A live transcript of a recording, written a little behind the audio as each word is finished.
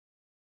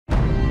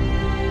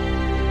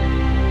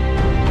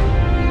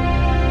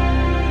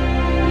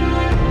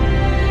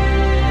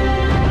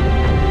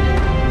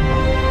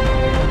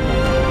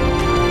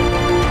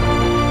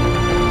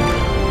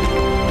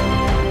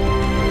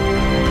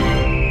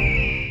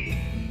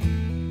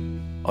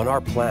On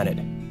our planet,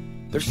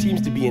 there seems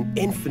to be an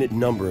infinite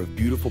number of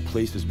beautiful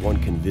places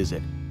one can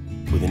visit,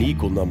 with an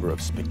equal number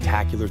of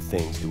spectacular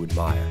things to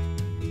admire.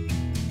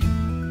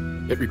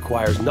 It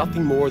requires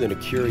nothing more than a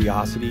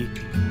curiosity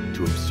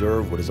to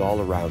observe what is all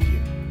around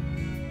you.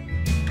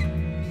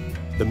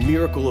 The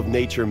miracle of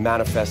nature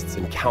manifests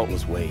in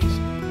countless ways,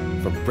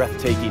 from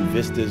breathtaking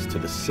vistas to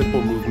the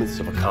simple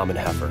movements of a common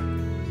heifer.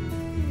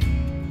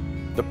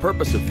 The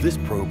purpose of this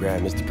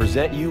program is to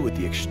present you with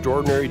the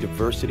extraordinary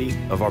diversity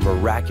of our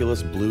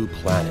miraculous blue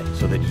planet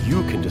so that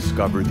you can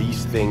discover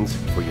these things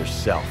for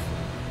yourself.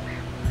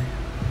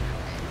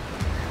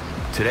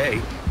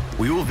 Today,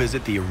 we will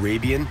visit the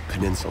Arabian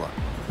Peninsula.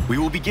 We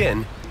will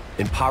begin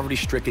in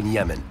poverty-stricken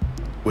Yemen,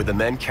 where the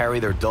men carry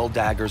their dull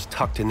daggers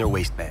tucked in their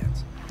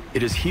waistbands.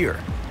 It is here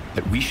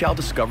that we shall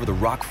discover the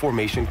rock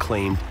formation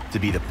claimed to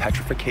be the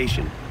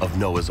petrification of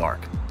Noah's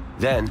Ark.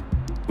 Then,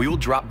 we will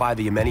drop by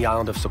the Yemeni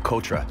island of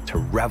Socotra to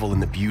revel in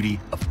the beauty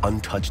of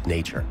untouched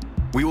nature.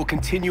 We will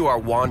continue our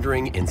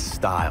wandering in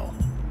style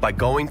by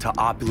going to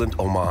opulent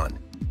Oman.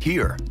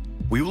 Here,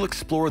 we will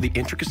explore the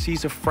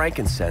intricacies of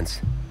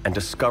frankincense and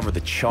discover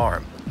the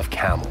charm of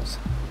camels.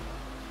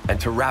 And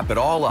to wrap it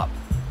all up,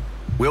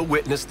 we'll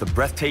witness the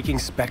breathtaking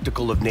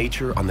spectacle of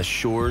nature on the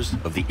shores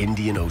of the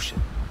Indian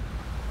Ocean.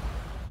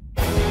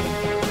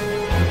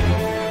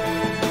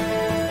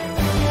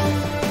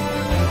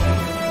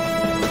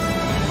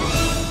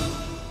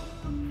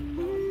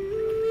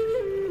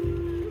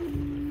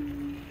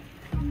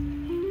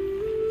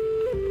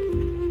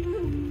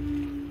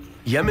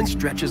 Yemen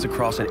stretches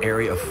across an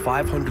area of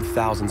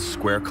 500,000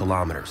 square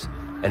kilometers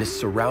and is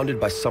surrounded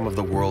by some of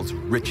the world's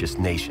richest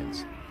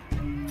nations.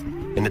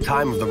 In the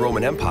time of the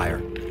Roman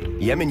Empire,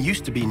 Yemen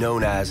used to be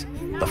known as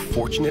the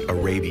Fortunate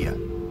Arabia.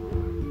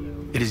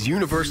 It is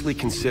universally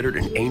considered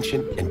an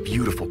ancient and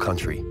beautiful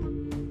country.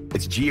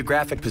 Its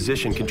geographic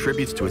position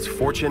contributes to its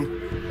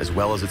fortune as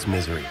well as its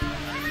misery.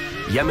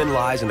 Yemen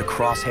lies in the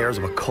crosshairs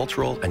of a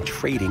cultural and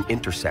trading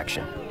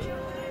intersection.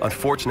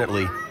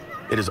 Unfortunately,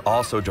 it is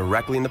also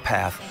directly in the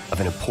path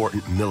of an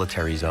important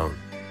military zone.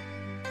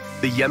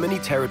 The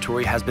Yemeni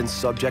territory has been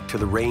subject to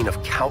the reign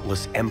of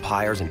countless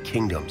empires and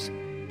kingdoms.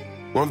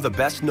 One of the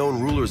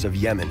best-known rulers of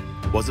Yemen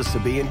was a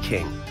Sabaean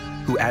king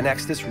who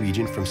annexed this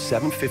region from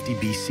 750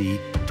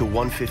 BC to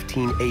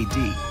 115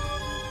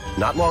 AD.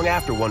 Not long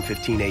after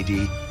 115 AD,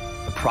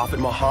 the Prophet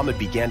Muhammad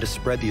began to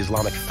spread the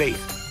Islamic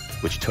faith,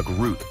 which took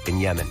root in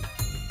Yemen.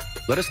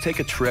 Let us take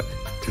a trip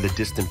to the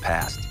distant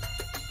past,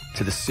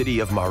 to the city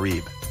of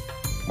Marib,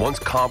 once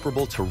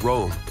comparable to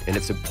Rome in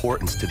its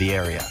importance to the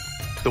area.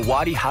 The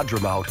Wadi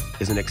Hadramaut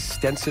is an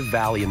extensive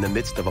valley in the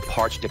midst of a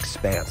parched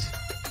expanse.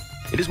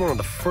 It is one of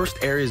the first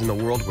areas in the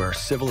world where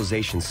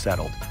civilization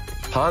settled.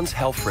 Hans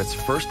Helfrich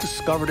first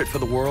discovered it for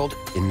the world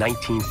in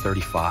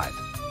 1935.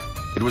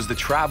 It was the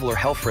traveler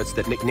Helfrich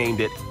that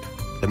nicknamed it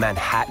the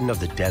Manhattan of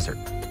the desert.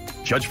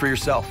 Judge for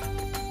yourself.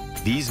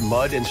 These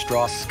mud and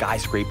straw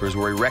skyscrapers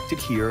were erected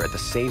here at the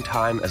same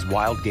time as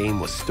wild game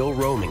was still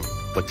roaming,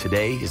 but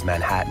today is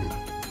Manhattan.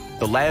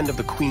 The land of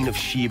the Queen of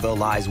Sheba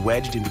lies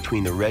wedged in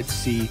between the Red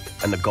Sea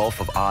and the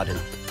Gulf of Aden.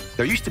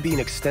 There used to be an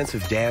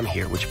extensive dam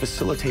here which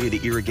facilitated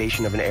the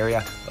irrigation of an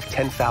area of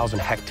 10,000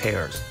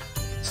 hectares.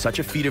 Such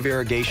a feat of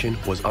irrigation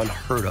was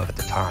unheard of at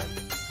the time.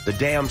 The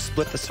dam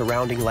split the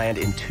surrounding land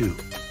in two.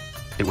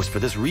 It was for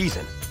this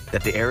reason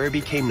that the area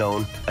became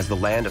known as the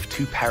Land of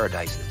Two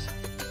Paradises.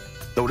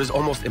 Though it is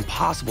almost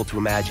impossible to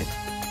imagine,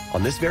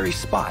 on this very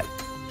spot,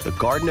 the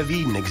Garden of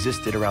Eden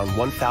existed around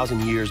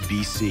 1,000 years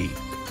BC,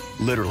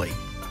 literally,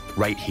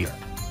 right here.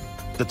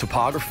 The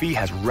topography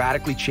has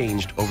radically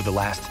changed over the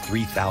last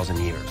 3,000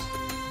 years.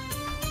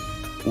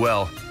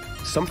 Well,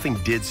 something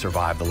did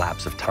survive the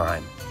lapse of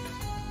time.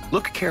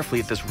 Look carefully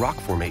at this rock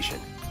formation.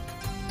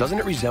 Doesn't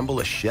it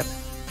resemble a ship?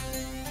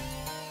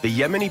 The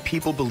Yemeni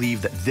people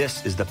believe that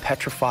this is the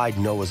petrified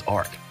Noah's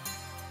Ark.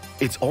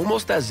 It's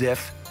almost as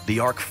if the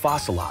Ark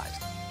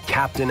fossilized,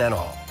 captain and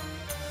all.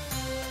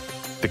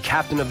 The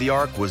captain of the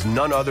Ark was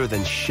none other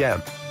than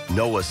Shem,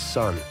 Noah's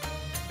son.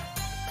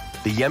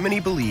 The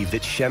Yemeni believe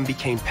that Shem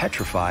became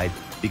petrified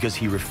because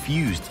he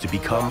refused to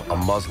become a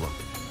Muslim.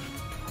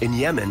 In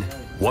Yemen,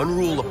 one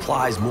rule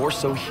applies more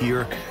so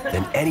here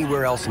than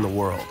anywhere else in the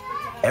world.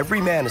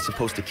 Every man is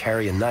supposed to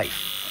carry a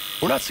knife.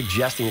 We're not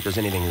suggesting that there's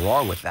anything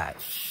wrong with that,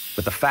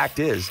 but the fact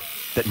is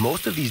that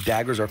most of these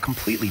daggers are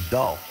completely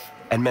dull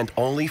and meant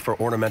only for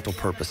ornamental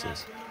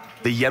purposes.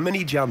 The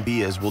Yemeni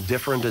jambiyas will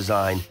differ in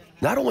design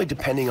not only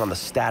depending on the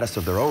status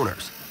of their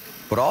owners,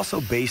 but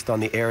also based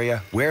on the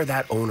area where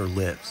that owner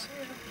lives.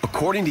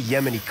 According to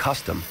Yemeni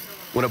custom,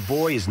 when a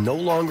boy is no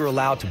longer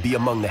allowed to be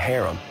among the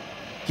harem,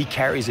 he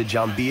carries a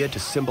jambiya to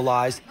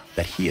symbolize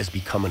that he has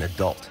become an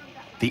adult.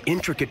 The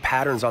intricate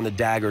patterns on the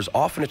daggers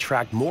often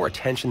attract more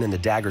attention than the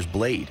dagger's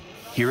blade.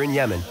 Here in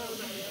Yemen,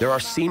 there are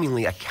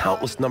seemingly a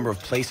countless number of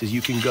places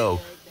you can go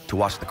to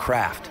watch the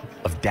craft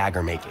of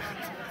dagger making.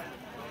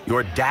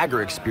 Your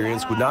dagger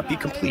experience would not be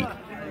complete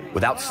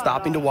without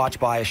stopping to watch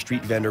by a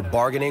street vendor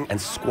bargaining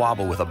and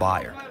squabble with a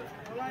buyer.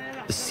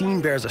 The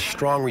scene bears a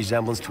strong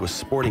resemblance to a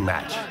sporting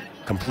match,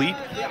 complete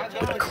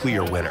with a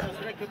clear winner.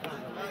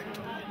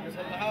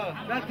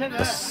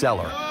 The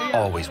seller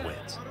always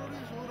wins.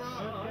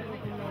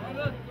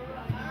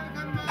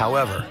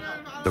 However,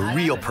 the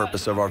real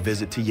purpose of our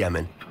visit to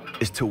Yemen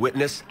is to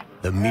witness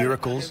the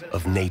miracles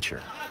of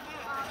nature.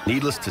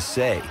 Needless to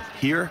say,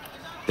 here,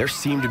 there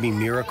seem to be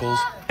miracles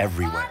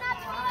everywhere.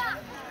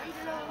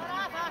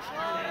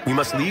 We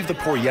must leave the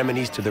poor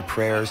Yemenis to their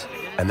prayers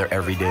and their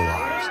everyday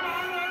lives.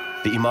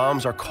 The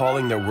imams are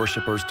calling their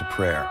worshippers to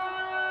prayer.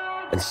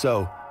 And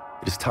so,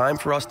 it is time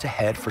for us to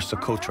head for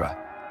Socotra.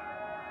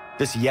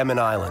 This Yemen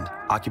island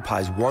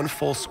occupies 1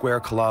 full square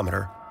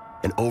kilometer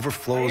and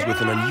overflows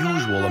with an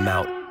unusual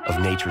amount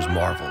of nature's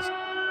marvels.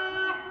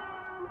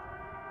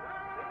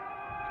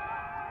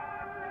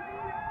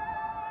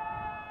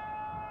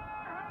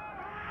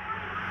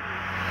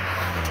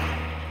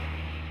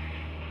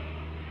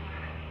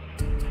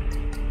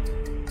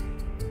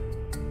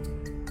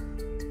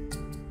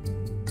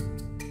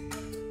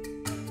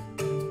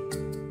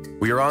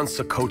 We are on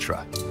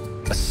Socotra,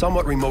 a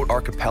somewhat remote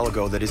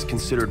archipelago that is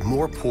considered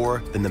more poor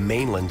than the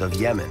mainland of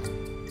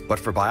Yemen. But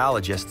for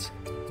biologists,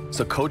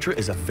 Socotra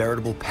is a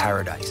veritable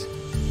paradise,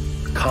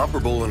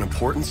 comparable in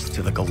importance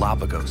to the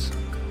Galapagos.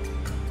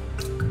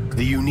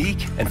 The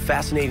unique and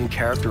fascinating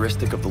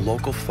characteristic of the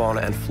local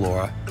fauna and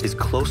flora is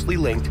closely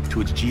linked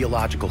to its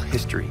geological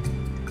history.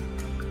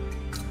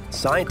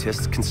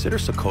 Scientists consider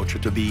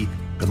Socotra to be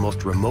the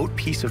most remote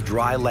piece of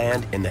dry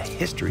land in the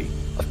history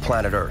of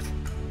planet Earth.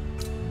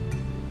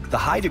 The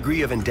high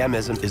degree of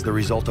endemism is the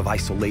result of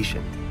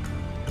isolation.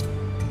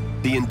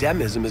 The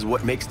endemism is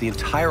what makes the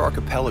entire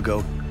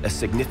archipelago a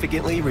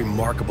significantly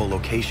remarkable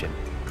location,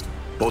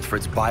 both for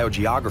its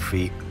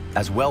biogeography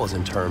as well as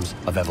in terms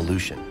of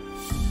evolution.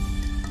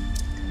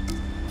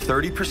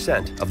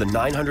 30% of the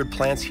 900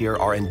 plants here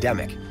are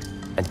endemic,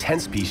 and 10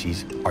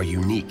 species are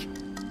unique.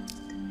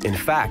 In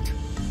fact,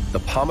 the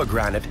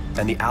pomegranate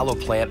and the aloe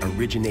plant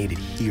originated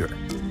here.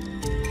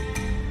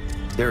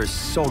 There is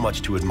so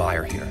much to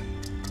admire here.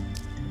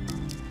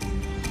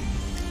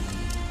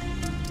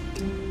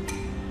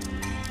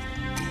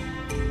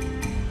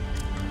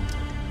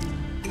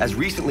 As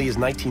recently as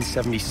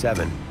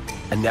 1977,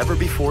 a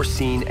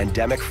never-before-seen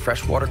endemic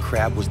freshwater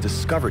crab was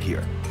discovered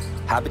here,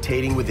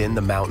 habitating within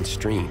the mountain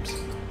streams.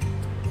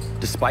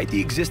 Despite the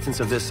existence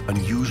of this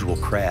unusual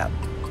crab,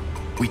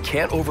 we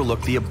can't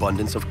overlook the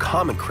abundance of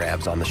common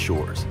crabs on the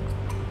shores.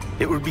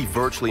 It would be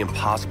virtually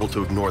impossible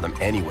to ignore them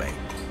anyway,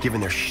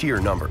 given their sheer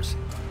numbers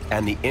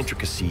and the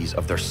intricacies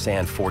of their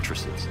sand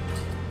fortresses.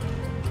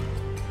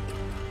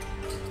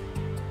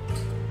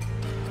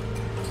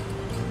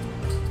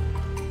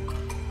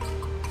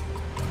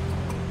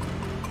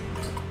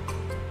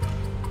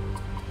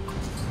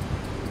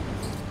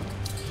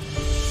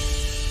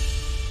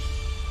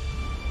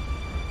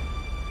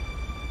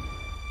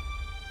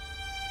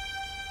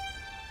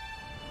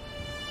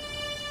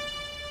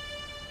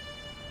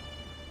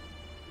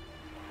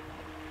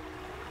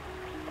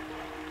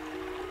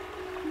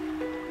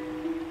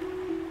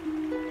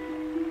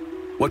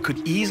 What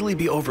could easily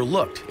be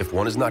overlooked if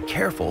one is not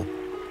careful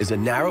is a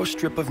narrow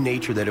strip of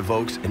nature that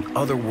evokes an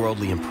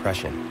otherworldly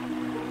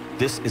impression.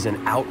 This is an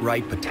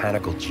outright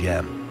botanical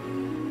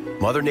gem.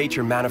 Mother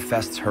Nature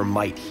manifests her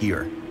might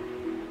here,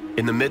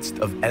 in the midst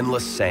of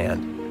endless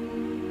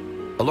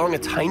sand. Along a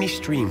tiny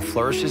stream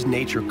flourishes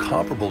nature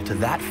comparable to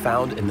that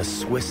found in the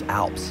Swiss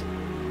Alps.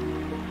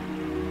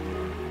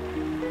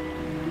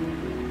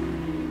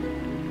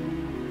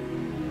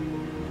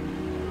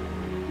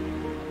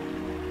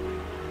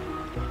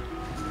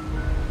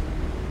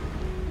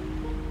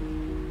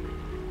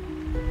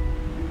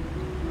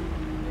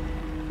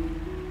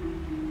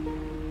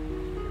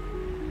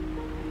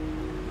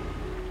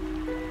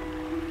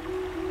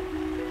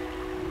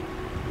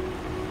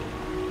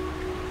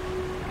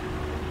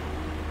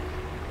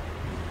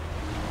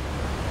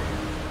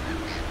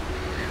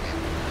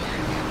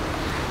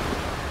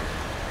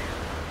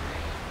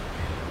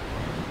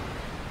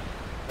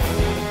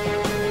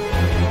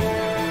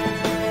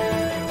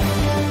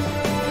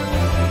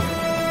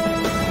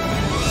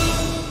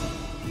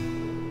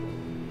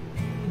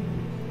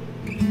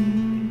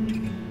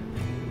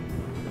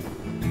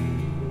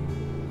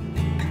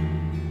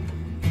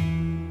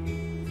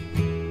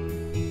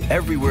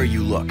 Everywhere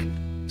you look,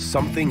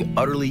 something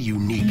utterly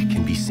unique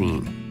can be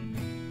seen.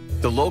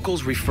 The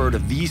locals refer to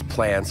these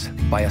plants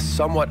by a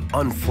somewhat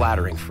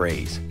unflattering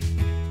phrase.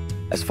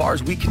 As far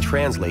as we can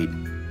translate,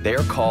 they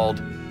are called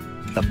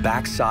the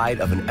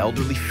backside of an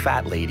elderly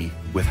fat lady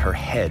with her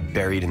head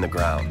buried in the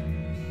ground.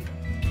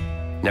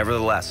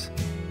 Nevertheless,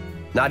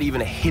 not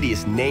even a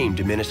hideous name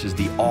diminishes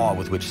the awe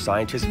with which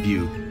scientists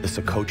view the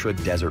Socotra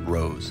desert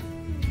rose.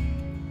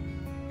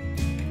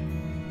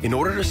 In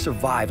order to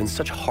survive in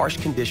such harsh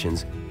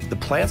conditions, the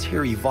plants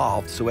here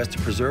evolved so as to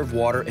preserve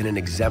water in an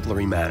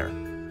exemplary manner.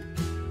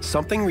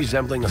 Something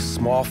resembling a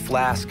small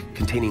flask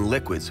containing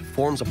liquids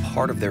forms a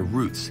part of their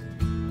roots,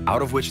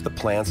 out of which the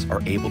plants are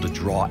able to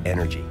draw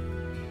energy.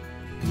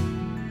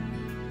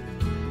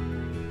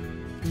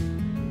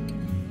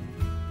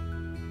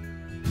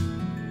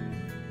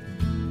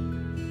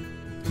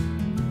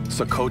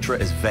 Socotra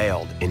is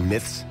veiled in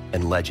myths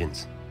and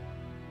legends.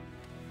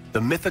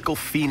 The mythical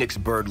phoenix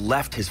bird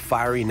left his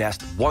fiery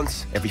nest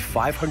once every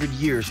 500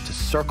 years to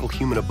circle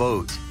human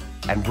abodes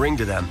and bring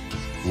to them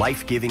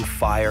life-giving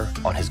fire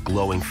on his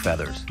glowing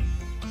feathers.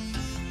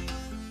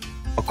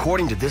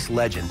 According to this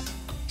legend,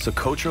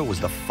 Socotra was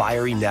the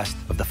fiery nest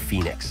of the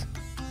phoenix.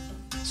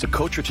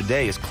 Socotra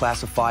today is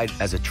classified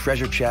as a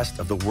treasure chest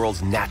of the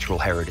world's natural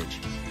heritage,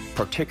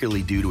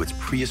 particularly due to its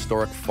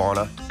prehistoric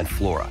fauna and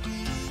flora.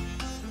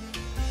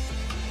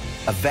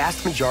 A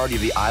vast majority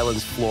of the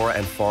island's flora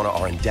and fauna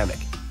are endemic,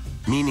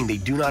 meaning they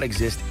do not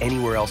exist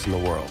anywhere else in the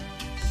world.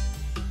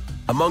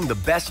 Among the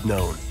best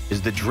known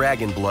is the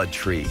dragon blood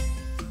tree,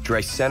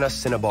 Dreissena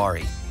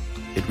cinnabari.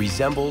 It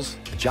resembles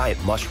a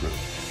giant mushroom.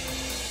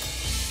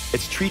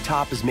 Its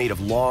treetop is made of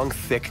long,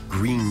 thick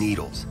green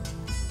needles.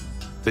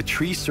 The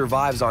tree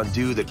survives on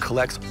dew that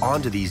collects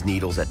onto these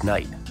needles at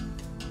night.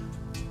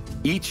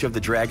 Each of the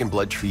dragon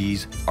blood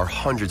trees are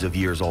hundreds of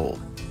years old.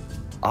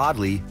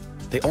 Oddly,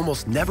 they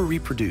almost never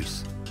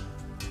reproduce.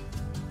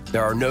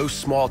 There are no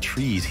small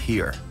trees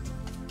here.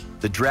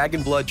 The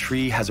dragon blood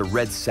tree has a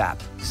red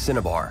sap,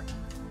 cinnabar,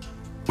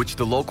 which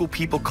the local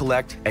people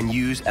collect and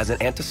use as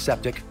an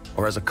antiseptic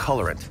or as a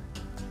colorant.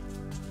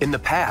 In the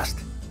past,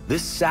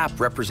 this sap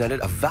represented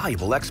a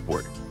valuable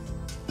export.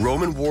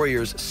 Roman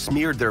warriors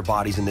smeared their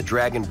bodies in the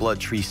dragon blood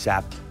tree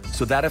sap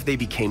so that if they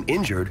became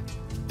injured,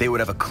 they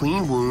would have a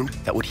clean wound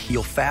that would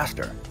heal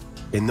faster.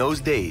 In those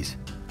days,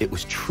 it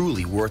was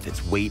truly worth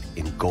its weight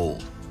in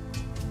gold.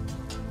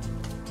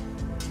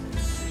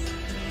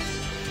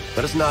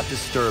 Let us not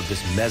disturb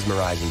this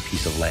mesmerizing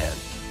piece of land.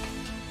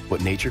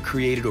 What nature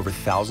created over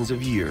thousands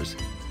of years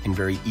can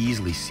very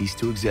easily cease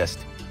to exist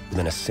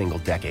within a single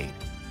decade.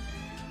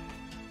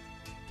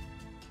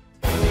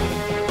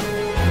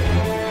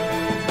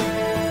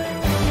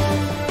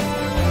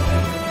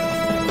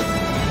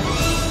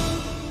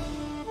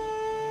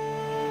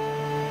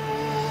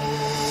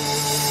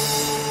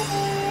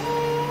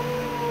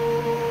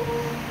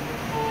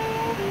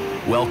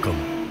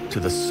 Welcome to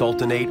the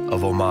Sultanate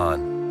of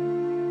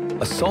Oman.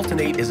 A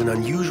sultanate is an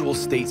unusual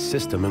state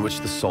system in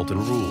which the sultan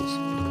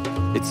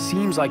rules. It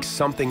seems like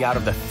something out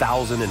of the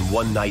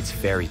 1001 Nights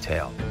fairy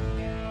tale.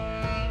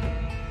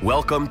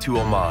 Welcome to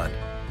Oman,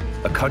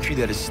 a country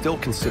that is still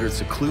considered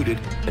secluded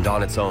and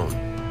on its own.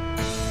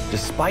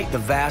 Despite the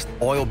vast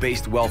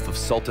oil-based wealth of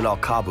Sultan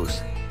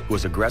Al-Qaboos, who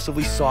has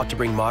aggressively sought to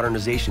bring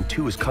modernization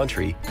to his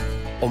country,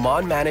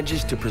 Oman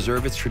manages to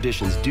preserve its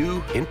traditions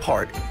due, in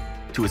part,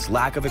 to its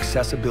lack of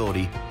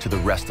accessibility to the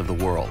rest of the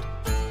world.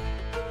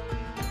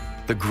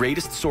 The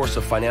greatest source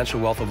of financial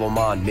wealth of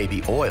Oman may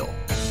be oil,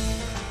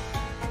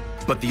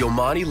 but the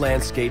Omani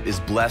landscape is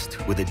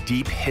blessed with a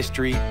deep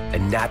history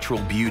and natural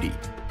beauty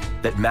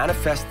that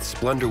manifests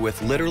splendor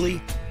with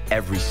literally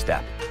every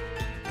step.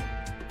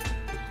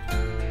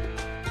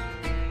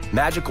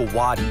 Magical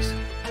wadis,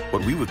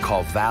 what we would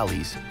call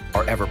valleys,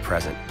 are ever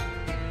present.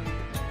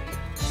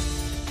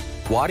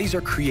 Wadis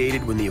are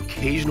created when the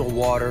occasional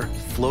water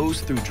flows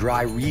through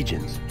dry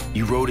regions,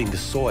 eroding the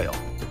soil.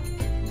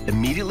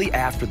 Immediately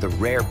after the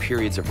rare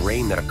periods of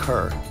rain that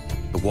occur,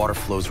 the water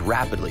flows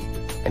rapidly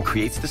and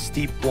creates the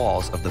steep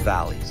walls of the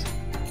valleys.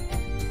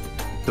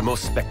 The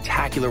most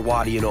spectacular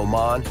wadi in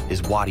Oman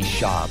is Wadi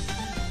Shab.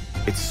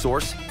 Its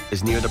source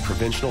is near the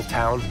provincial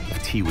town of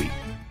Tiwi.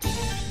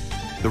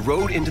 The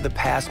road into the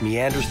pass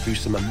meanders through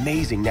some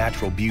amazing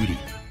natural beauty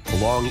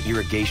along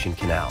irrigation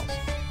canals.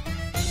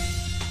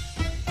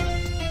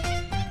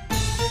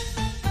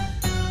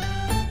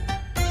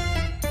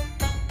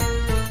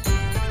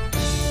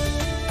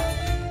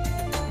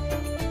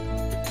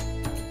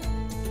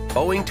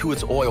 Owing to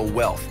its oil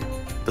wealth,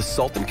 the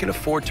Sultan can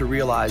afford to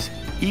realize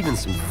even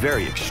some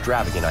very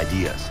extravagant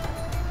ideas.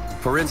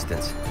 For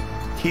instance,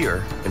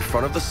 here, in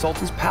front of the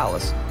Sultan's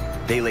palace,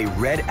 they lay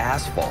red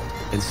asphalt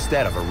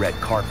instead of a red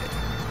carpet.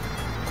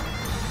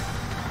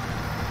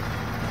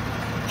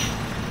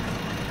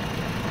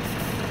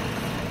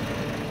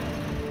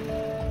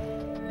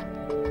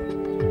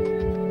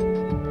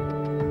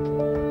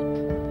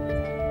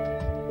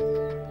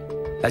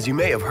 As you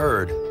may have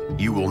heard,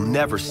 you will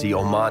never see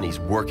Omanis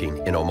working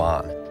in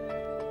Oman.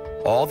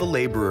 All the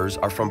laborers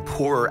are from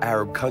poorer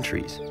Arab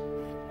countries,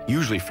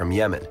 usually from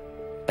Yemen.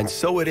 And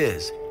so it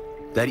is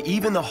that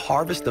even the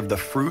harvest of the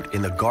fruit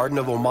in the Garden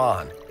of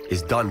Oman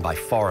is done by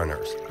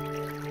foreigners.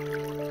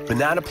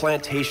 Banana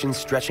plantations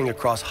stretching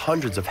across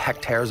hundreds of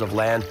hectares of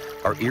land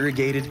are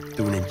irrigated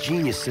through an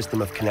ingenious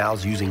system of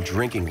canals using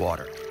drinking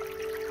water.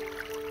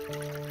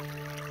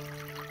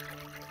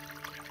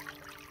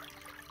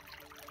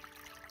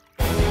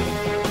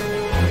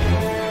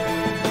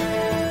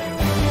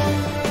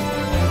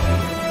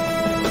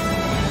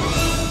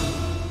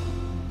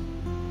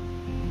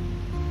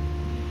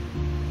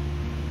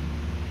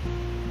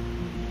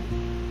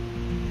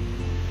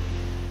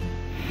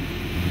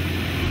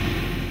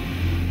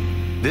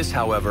 This,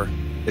 however,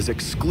 is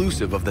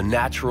exclusive of the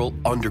natural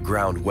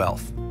underground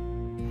wealth.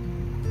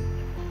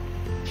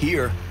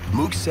 Here,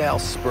 Mughsal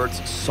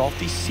spurts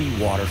salty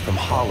seawater from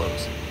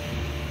hollows.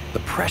 The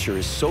pressure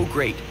is so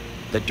great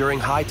that during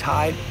high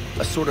tide,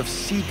 a sort of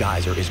sea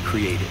geyser is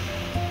created.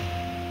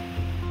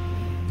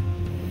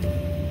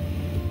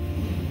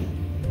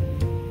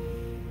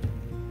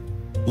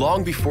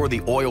 Long before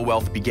the oil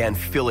wealth began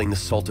filling the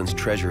Sultan's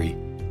treasury,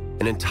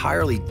 an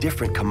entirely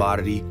different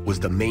commodity was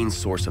the main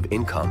source of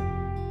income.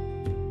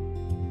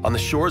 On the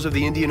shores of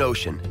the Indian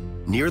Ocean,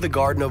 near the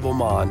Garden of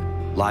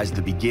Oman, lies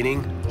the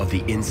beginning of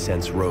the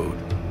incense road.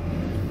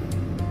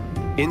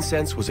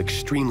 Incense was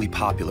extremely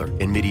popular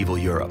in medieval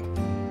Europe.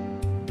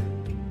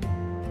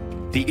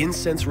 The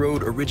incense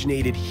road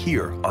originated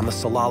here on the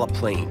Salalah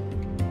Plain.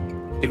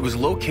 It was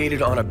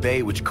located on a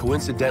bay which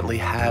coincidentally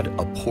had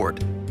a port.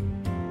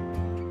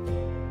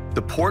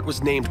 The port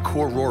was named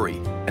Khor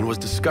Rori and was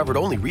discovered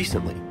only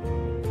recently.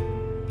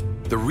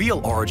 The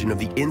real origin of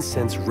the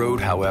incense road,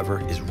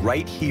 however, is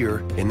right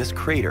here in this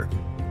crater,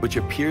 which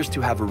appears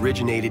to have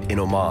originated in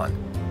Oman.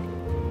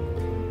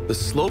 The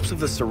slopes of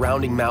the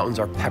surrounding mountains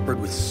are peppered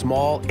with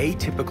small,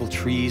 atypical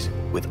trees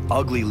with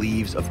ugly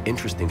leaves of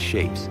interesting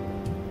shapes.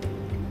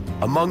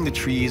 Among the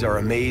trees are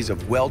a maze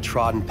of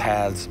well-trodden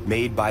paths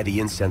made by the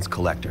incense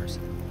collectors.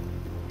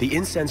 The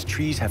incense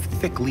trees have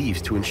thick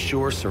leaves to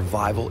ensure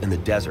survival in the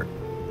desert.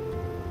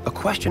 A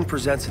question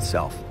presents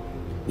itself.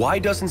 Why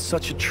doesn't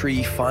such a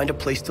tree find a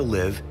place to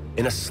live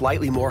in a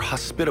slightly more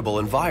hospitable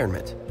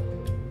environment?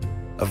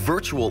 A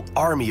virtual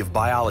army of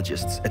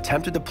biologists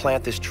attempted to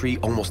plant this tree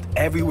almost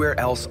everywhere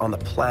else on the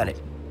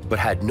planet, but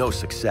had no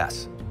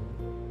success.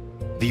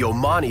 The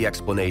Omani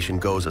explanation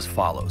goes as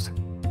follows.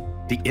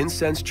 The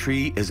incense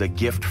tree is a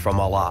gift from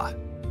Allah.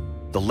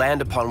 The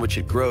land upon which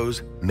it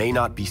grows may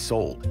not be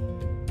sold.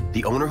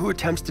 The owner who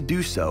attempts to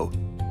do so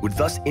would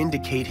thus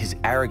indicate his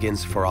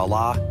arrogance for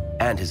Allah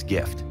and his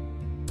gift.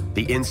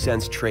 The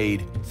incense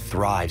trade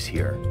thrives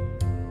here.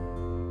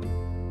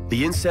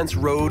 The incense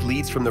road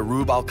leads from the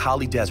Rub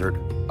al-Khali Desert,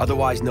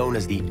 otherwise known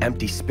as the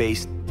Empty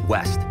Space,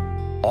 west,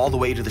 all the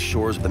way to the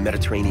shores of the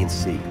Mediterranean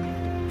Sea.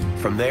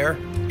 From there,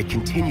 it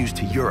continues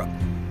to Europe.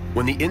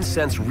 When the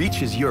incense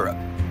reaches Europe,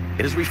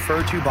 it is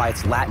referred to by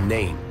its Latin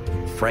name,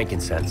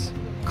 frankincense.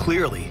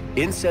 Clearly,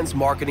 incense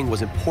marketing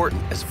was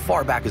important as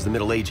far back as the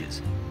Middle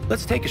Ages.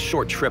 Let's take a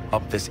short trip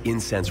up this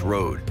incense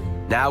road.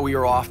 Now we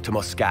are off to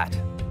Muscat.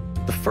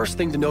 The first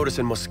thing to notice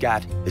in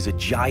Muscat is a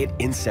giant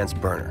incense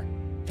burner.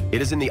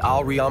 It is in the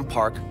Al Riyam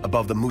Park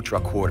above the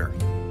Mutra Quarter.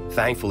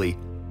 Thankfully,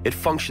 it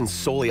functions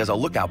solely as a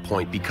lookout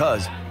point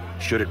because,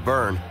 should it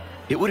burn,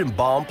 it would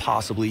embalm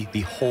possibly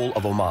the whole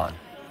of Oman.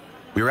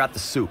 We are at the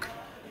souk.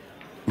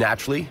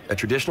 Naturally, a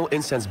traditional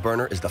incense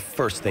burner is the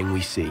first thing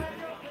we see.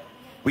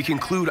 We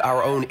conclude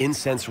our own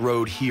incense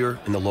road here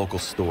in the local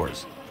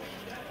stores.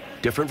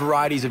 Different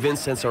varieties of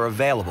incense are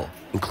available,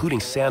 including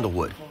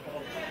sandalwood.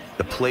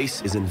 The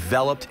place is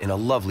enveloped in a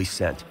lovely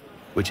scent,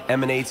 which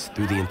emanates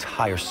through the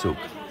entire souk.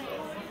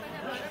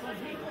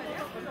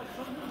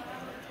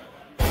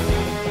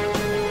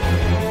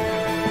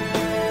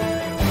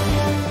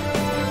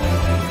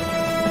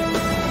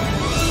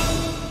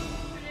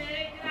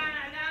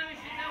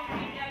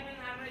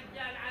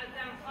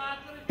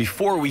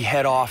 Before we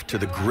head off to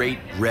the great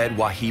Red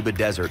Wahiba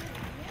Desert,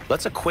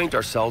 let's acquaint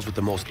ourselves with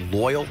the most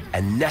loyal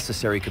and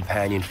necessary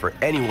companion for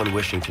anyone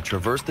wishing to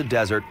traverse the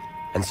desert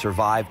and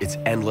survive its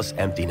endless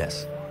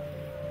emptiness: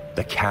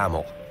 the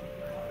camel.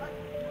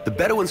 The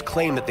Bedouins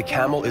claim that the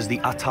camel is the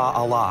Ata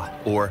Allah,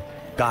 or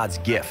God's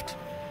gift.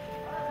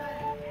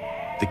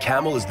 The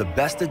camel is the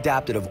best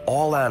adapted of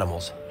all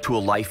animals to a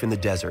life in the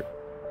desert.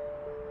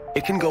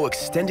 It can go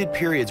extended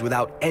periods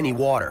without any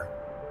water,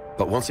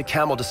 but once a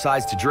camel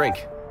decides to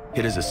drink,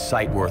 it is a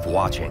sight worth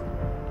watching.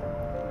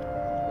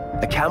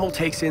 A camel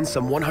takes in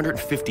some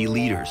 150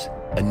 liters,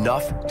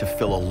 enough to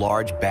fill a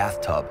large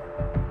bathtub.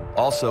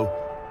 Also,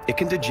 it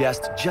can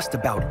digest just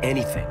about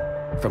anything,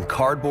 from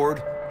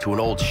cardboard to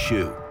an old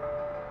shoe.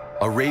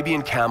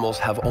 Arabian camels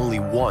have only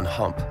one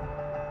hump.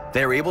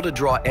 They are able to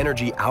draw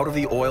energy out of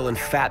the oil and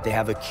fat they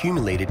have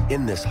accumulated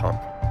in this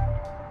hump.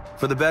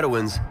 For the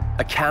Bedouins,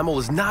 a camel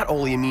is not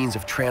only a means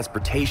of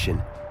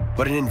transportation,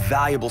 but an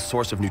invaluable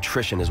source of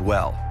nutrition as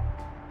well.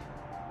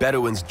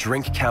 Bedouins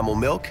drink camel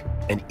milk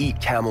and eat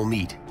camel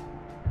meat.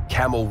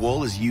 Camel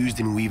wool is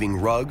used in weaving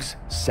rugs,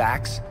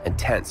 sacks, and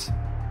tents.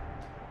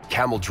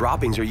 Camel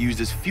droppings are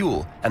used as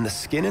fuel, and the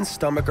skin and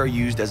stomach are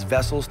used as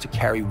vessels to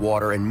carry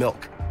water and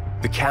milk.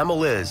 The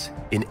camel is,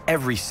 in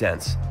every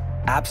sense,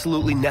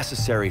 absolutely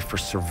necessary for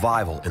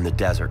survival in the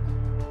desert.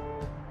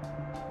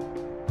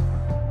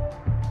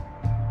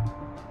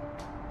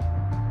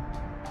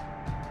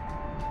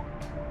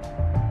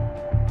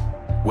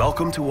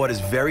 Welcome to what is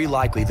very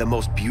likely the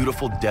most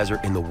beautiful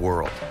desert in the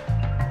world.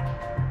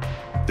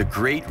 The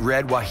great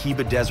Red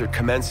Wahiba Desert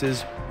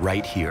commences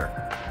right here.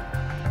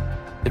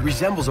 It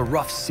resembles a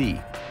rough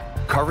sea,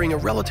 covering a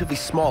relatively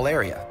small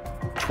area,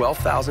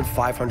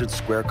 12,500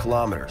 square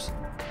kilometers.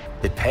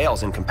 It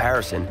pales in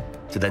comparison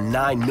to the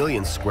 9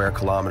 million square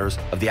kilometers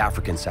of the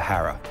African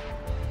Sahara.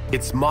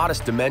 Its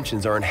modest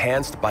dimensions are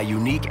enhanced by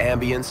unique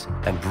ambience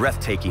and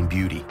breathtaking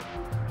beauty.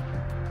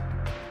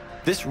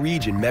 This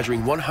region,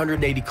 measuring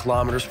 180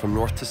 kilometers from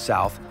north to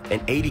south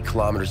and 80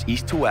 kilometers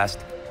east to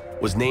west,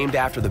 was named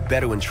after the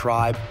Bedouin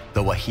tribe,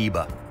 the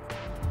Wahiba.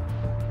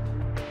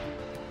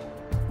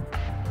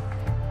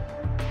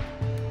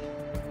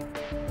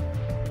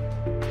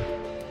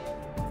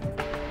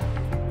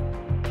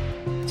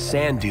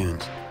 Sand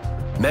dunes,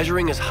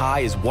 measuring as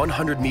high as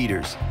 100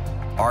 meters,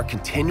 are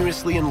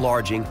continuously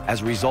enlarging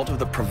as a result of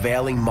the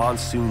prevailing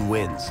monsoon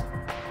winds.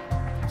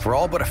 For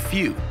all but a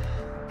few,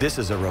 this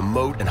is a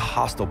remote and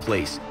hostile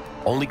place,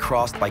 only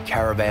crossed by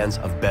caravans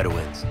of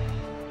Bedouins.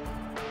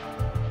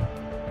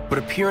 But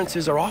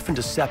appearances are often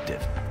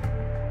deceptive.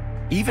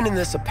 Even in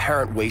this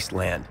apparent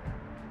wasteland,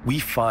 we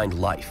find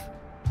life.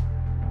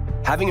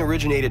 Having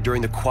originated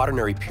during the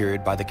Quaternary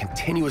period by the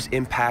continuous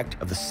impact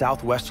of the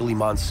southwesterly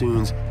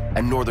monsoons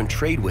and northern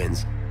trade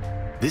winds,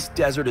 this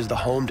desert is the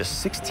home to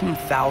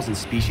 16,000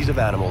 species of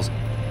animals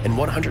and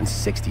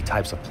 160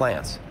 types of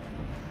plants.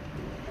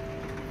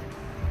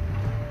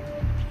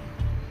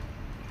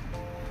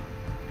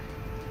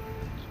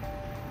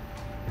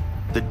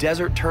 The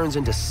desert turns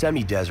into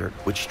semi-desert,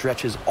 which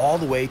stretches all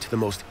the way to the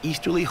most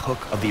easterly hook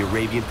of the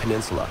Arabian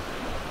Peninsula,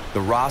 the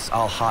Ras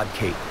al-Had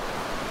Cape.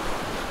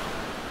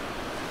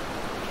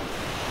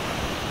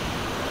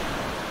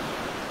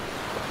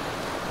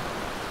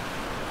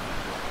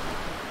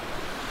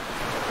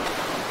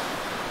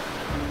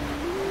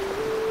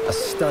 A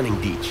stunning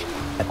beach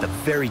at the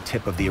very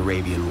tip of the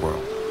Arabian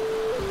world.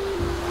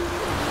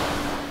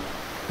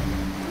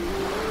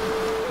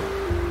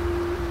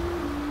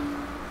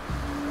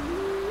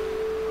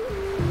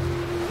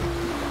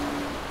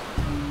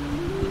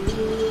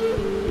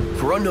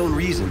 For unknown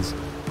reasons,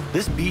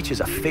 this beach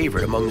is a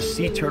favorite among the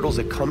sea turtles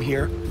that come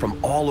here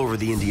from all over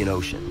the Indian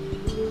Ocean.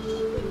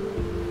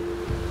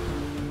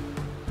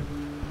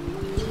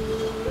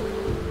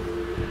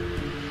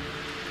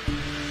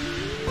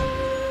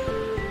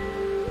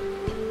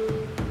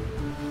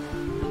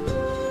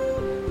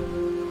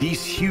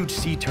 These huge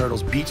sea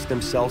turtles beach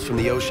themselves from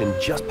the ocean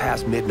just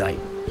past midnight.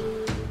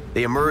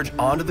 They emerge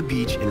onto the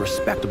beach in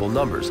respectable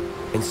numbers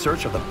in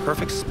search of the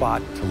perfect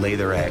spot to lay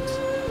their eggs.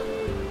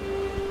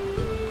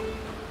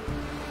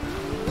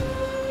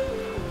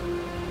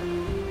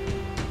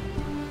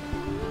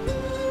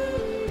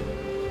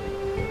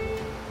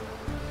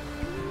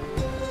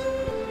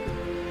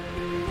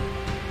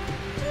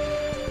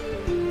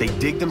 They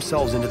dig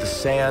themselves into the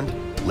sand,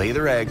 lay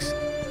their eggs,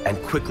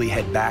 and quickly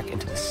head back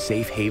into the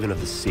safe haven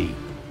of the sea.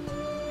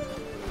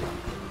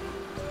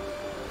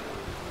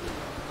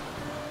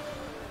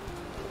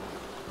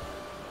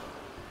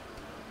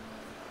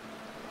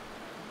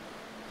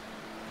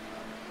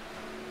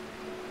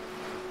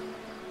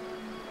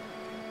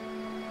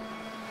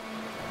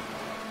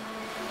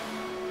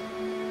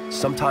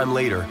 Sometime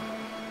later,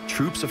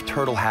 troops of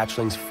turtle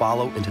hatchlings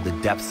follow into the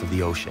depths of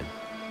the ocean.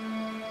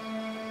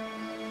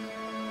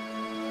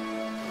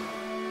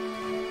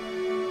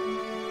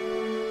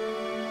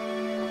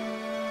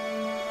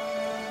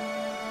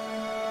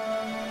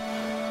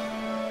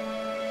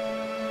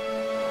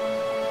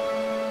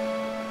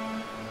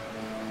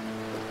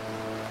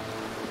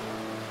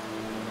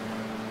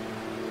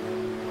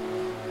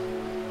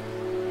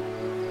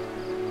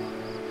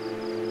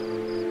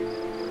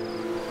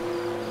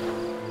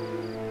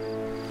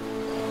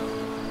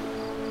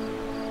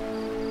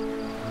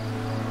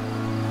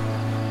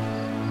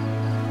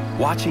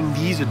 Watching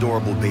these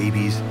adorable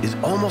babies is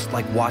almost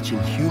like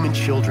watching human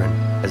children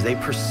as they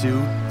pursue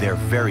their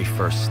very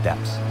first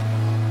steps.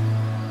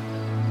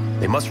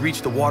 They must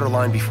reach the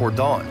waterline before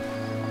dawn,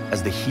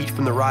 as the heat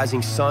from the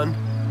rising sun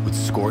would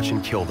scorch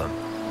and kill them.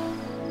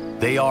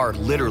 They are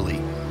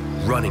literally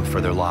running for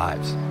their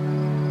lives.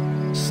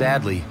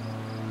 Sadly,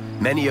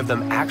 many of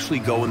them actually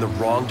go in the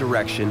wrong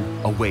direction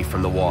away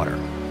from the water.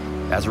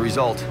 As a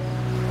result,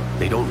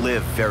 they don't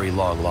live very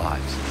long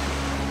lives.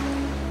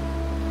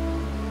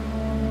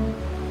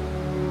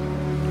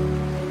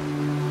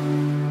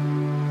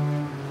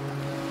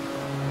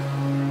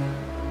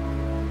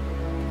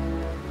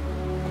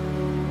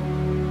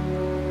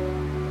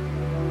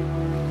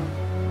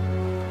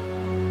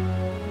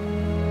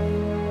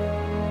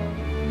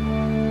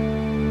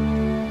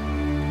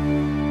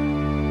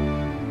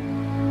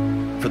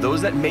 For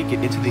those that make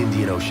it into the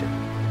Indian Ocean,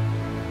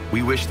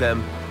 we wish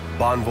them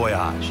bon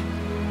voyage.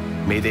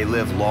 May they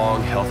live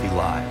long, healthy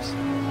lives.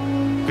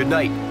 Good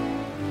night.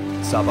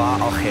 Sabah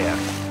al-khair.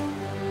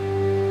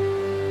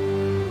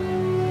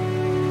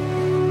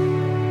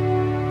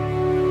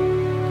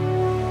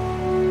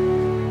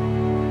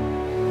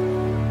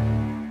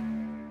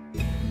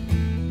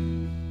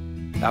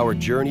 Our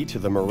journey to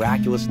the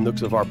miraculous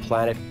nooks of our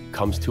planet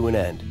comes to an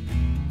end,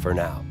 for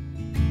now.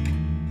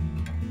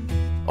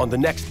 On the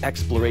next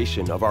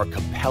exploration of our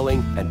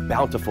compelling and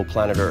bountiful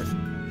planet Earth,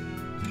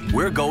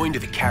 we're going to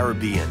the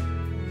Caribbean.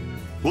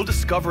 We'll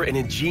discover an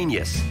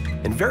ingenious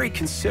and very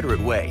considerate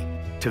way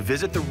to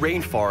visit the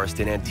rainforest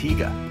in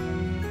Antigua.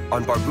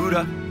 On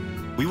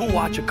Barbuda, we will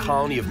watch a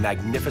colony of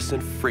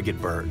magnificent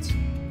frigate birds.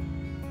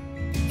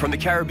 From the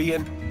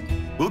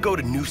Caribbean, we'll go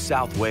to New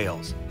South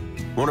Wales,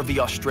 one of the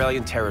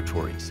Australian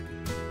territories.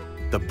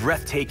 The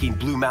breathtaking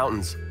Blue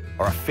Mountains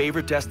are a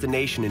favorite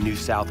destination in New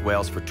South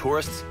Wales for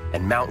tourists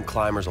and mountain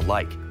climbers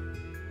alike.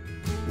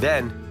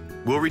 Then,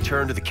 we'll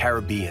return to the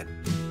Caribbean.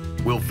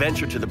 We'll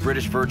venture to the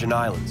British Virgin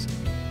Islands.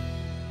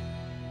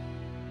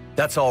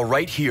 That's all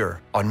right here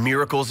on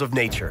Miracles of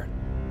Nature.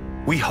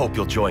 We hope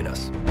you'll join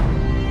us.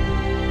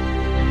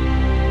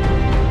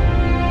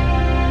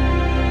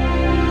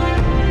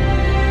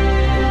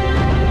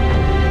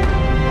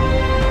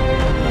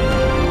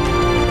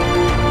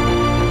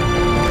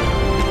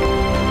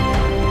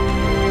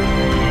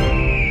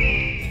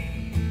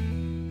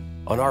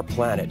 On our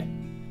planet,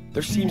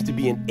 there seems to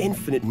be an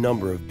infinite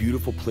number of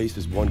beautiful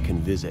places one can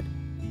visit,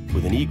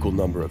 with an equal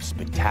number of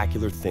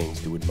spectacular things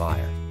to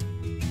admire.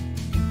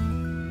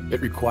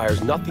 It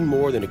requires nothing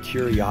more than a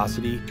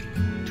curiosity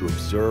to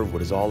observe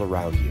what is all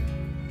around you.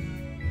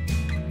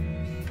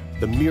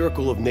 The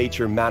miracle of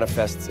nature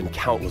manifests in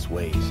countless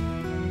ways,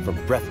 from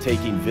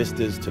breathtaking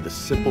vistas to the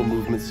simple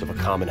movements of a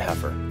common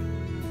heifer.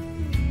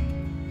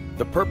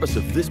 The purpose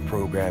of this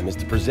program is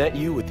to present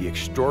you with the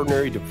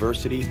extraordinary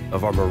diversity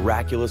of our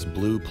miraculous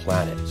blue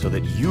planet so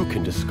that you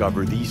can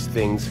discover these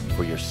things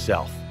for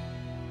yourself.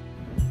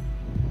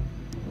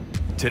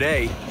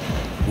 Today,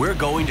 we're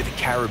going to the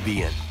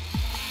Caribbean.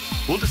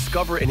 We'll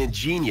discover an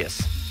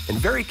ingenious and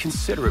very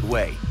considerate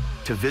way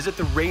to visit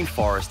the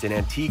rainforest in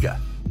Antigua.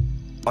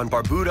 On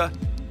Barbuda,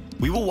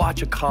 we will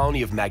watch a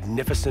colony of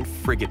magnificent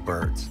frigate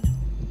birds.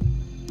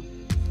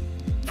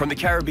 From the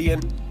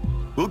Caribbean,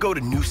 we'll go to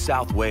New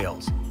South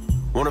Wales,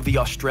 one of the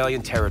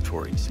Australian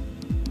territories.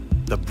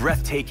 The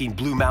breathtaking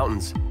Blue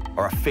Mountains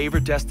are a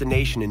favorite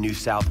destination in New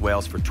South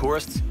Wales for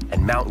tourists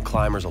and mountain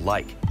climbers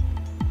alike.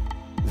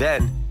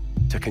 Then,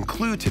 to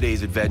conclude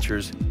today's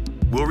adventures,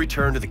 we'll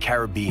return to the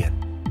Caribbean.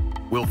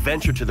 We'll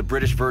venture to the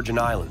British Virgin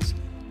Islands,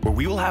 where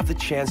we will have the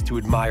chance to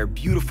admire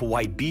beautiful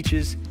white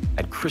beaches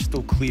and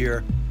crystal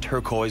clear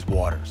turquoise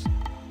waters.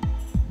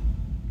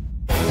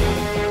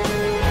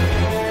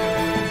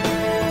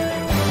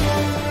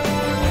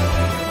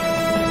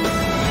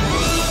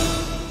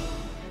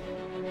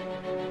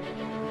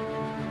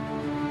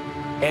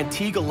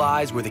 Antigua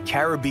lies where the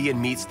Caribbean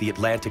meets the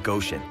Atlantic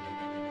Ocean.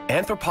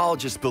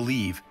 Anthropologists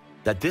believe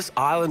that this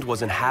island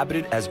was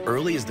inhabited as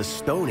early as the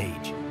Stone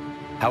Age.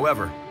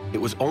 However, it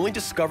was only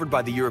discovered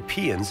by the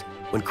Europeans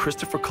when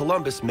Christopher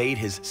Columbus made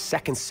his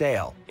second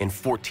sail in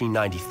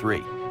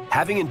 1493.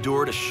 Having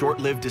endured a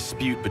short-lived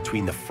dispute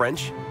between the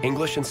French,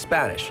 English, and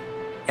Spanish,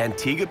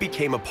 Antigua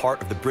became a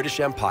part of the British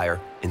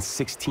Empire in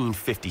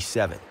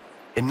 1657.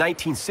 In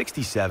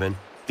 1967,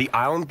 the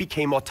island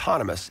became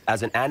autonomous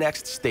as an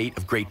annexed state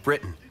of Great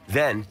Britain.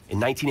 Then, in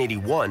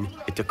 1981,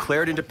 it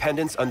declared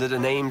independence under the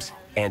names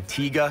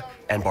Antigua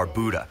and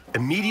Barbuda.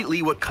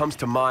 Immediately what comes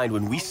to mind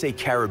when we say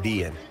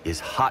Caribbean is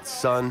hot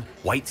sun,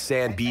 white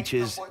sand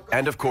beaches,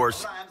 and of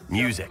course,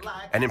 music,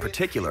 and in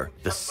particular,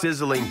 the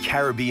sizzling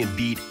Caribbean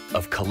beat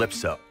of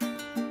calypso.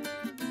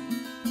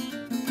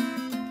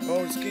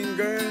 Oh, skin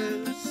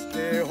girls,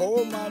 stay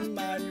home and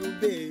mind you,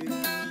 baby.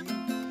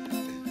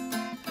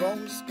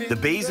 The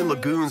bays and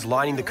lagoons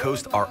lining the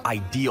coast are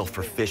ideal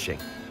for fishing.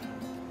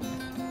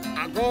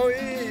 I go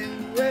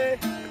in way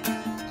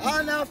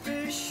on a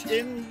fish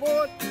in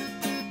boat,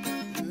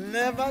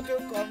 never to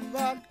come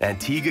back.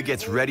 Antigua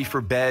gets ready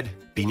for bed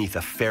beneath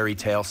a fairy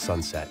tale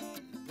sunset.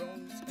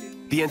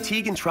 The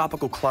Antiguan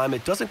tropical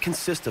climate doesn't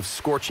consist of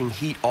scorching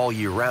heat all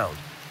year round.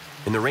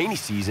 In the rainy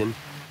season,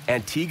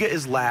 Antigua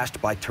is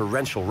lashed by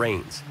torrential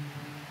rains.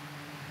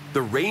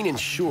 The rain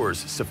ensures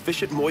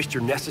sufficient moisture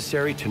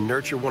necessary to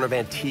nurture one of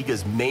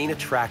Antigua's main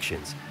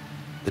attractions,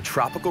 the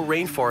tropical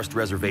rainforest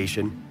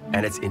reservation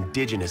and its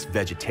indigenous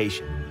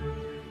vegetation.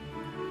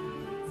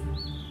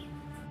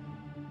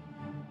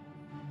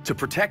 To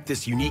protect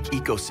this unique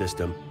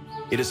ecosystem,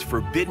 it is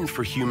forbidden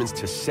for humans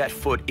to set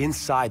foot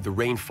inside the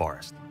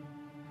rainforest.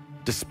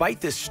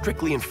 Despite this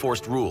strictly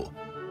enforced rule,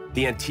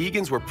 the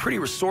Antiguans were pretty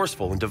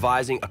resourceful in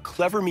devising a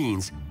clever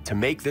means to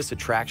make this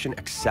attraction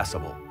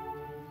accessible.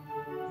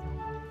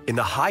 In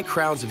the high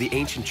crowns of the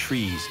ancient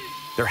trees,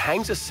 there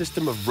hangs a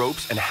system of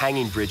ropes and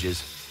hanging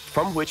bridges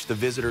from which the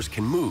visitors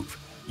can move,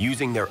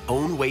 using their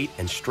own weight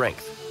and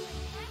strength.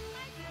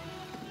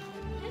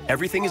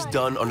 Everything is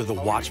done under the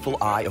watchful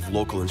eye of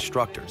local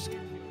instructors.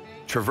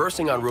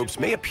 Traversing on ropes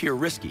may appear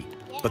risky,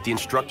 but the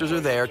instructors are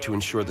there to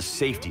ensure the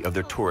safety of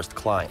their tourist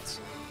clients.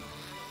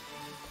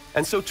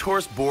 And so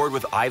tourists bored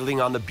with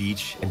idling on the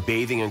beach and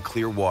bathing in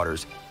clear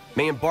waters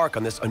may embark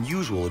on this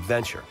unusual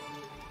adventure.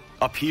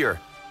 Up here,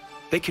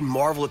 they can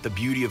marvel at the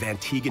beauty of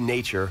Antiguan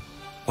nature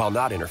while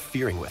not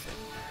interfering with it.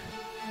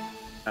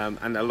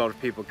 And a lot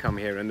of people come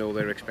here and all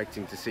they're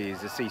expecting to see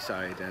is the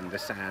seaside and the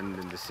sand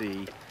and the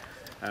sea.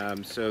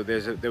 So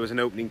there was an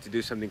opening to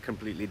do something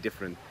completely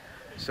different.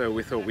 So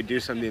we thought we'd do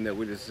something that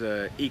was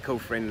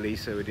eco-friendly,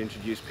 so we'd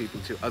introduce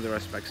people to other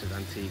aspects of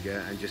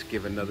Antigua and just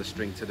give another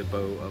string to the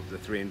bow of the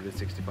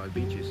 365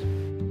 beaches.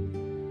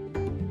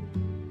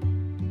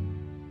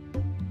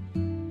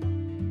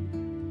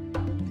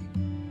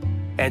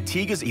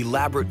 Antigua's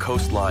elaborate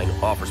coastline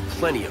offers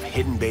plenty of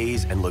hidden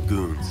bays and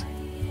lagoons.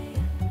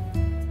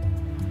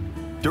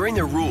 During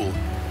their rule,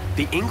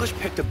 The English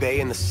picked a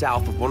bay in the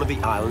south of one of the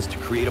islands to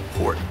create a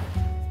port.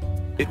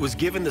 It was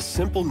given the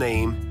simple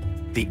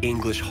name, the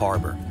English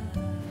Harbor.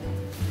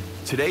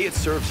 Today it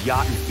serves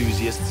yacht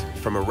enthusiasts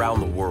from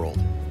around the world.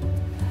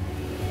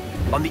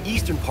 On the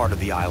eastern part of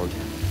the island,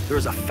 there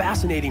is a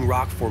fascinating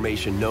rock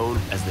formation known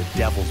as the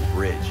Devil's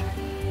Bridge.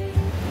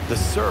 The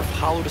surf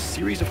hollowed a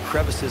series of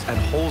crevices and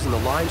holes in the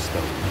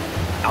limestone,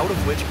 out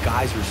of which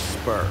geysers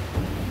spur.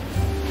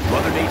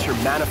 Mother Nature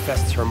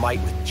manifests her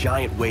might with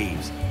giant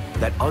waves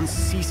that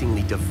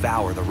unceasingly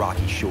devour the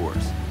rocky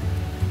shores.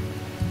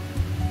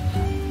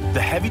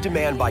 The heavy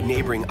demand by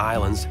neighboring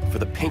islands for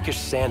the pinkish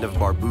sand of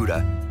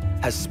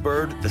Barbuda has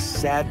spurred the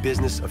sad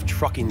business of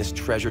trucking this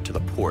treasure to the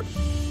port.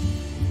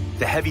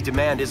 The heavy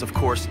demand is, of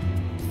course,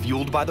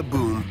 fueled by the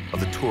boom of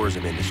the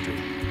tourism industry.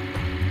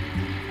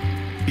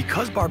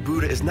 Because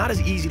Barbuda is not as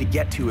easy to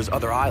get to as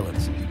other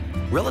islands,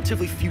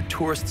 relatively few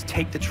tourists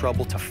take the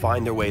trouble to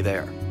find their way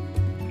there.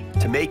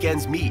 To make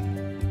ends meet,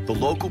 the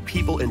local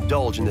people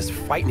indulge in this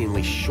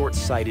frighteningly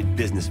short-sighted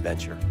business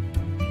venture.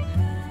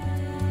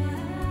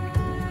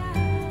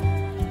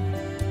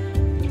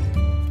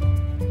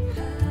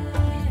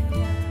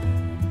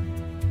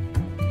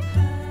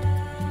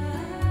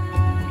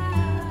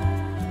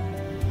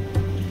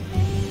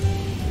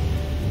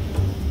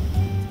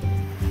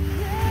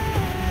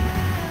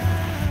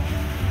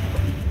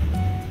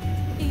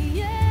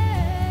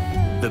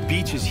 The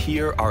beaches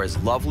here are as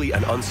lovely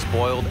and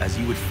unspoiled as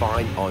you would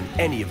find on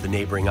any of the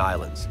neighboring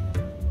islands.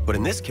 But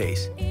in this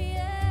case,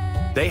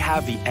 they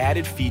have the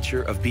added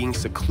feature of being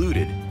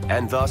secluded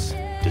and thus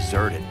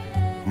deserted,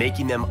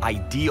 making them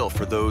ideal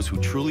for those who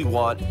truly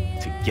want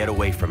to get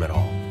away from it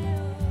all.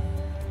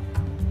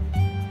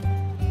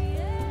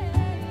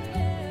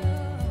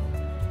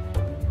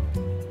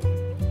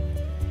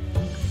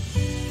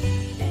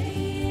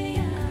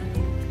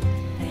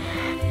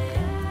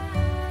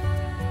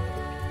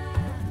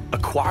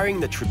 Acquiring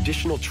the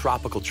traditional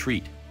tropical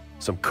treat,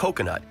 some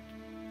coconut,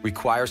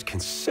 requires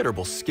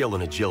considerable skill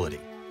and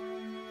agility.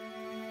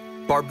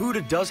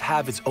 Barbuda does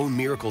have its own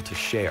miracle to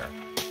share.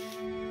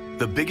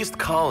 The biggest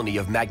colony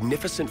of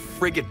magnificent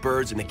frigate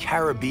birds in the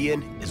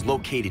Caribbean is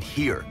located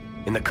here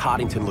in the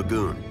Coddington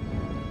Lagoon.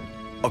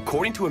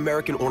 According to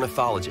American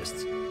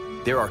ornithologists,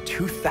 there are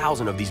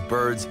 2,000 of these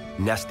birds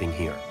nesting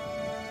here.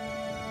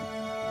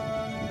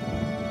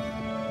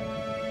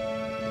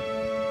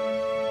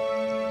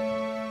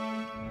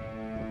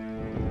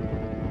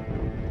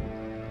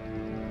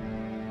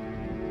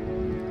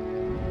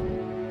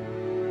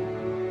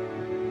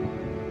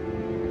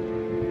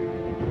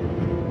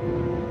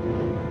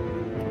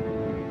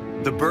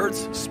 The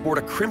birds sport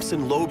a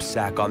crimson lobe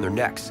sac on their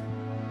necks,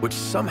 which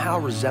somehow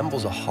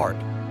resembles a heart.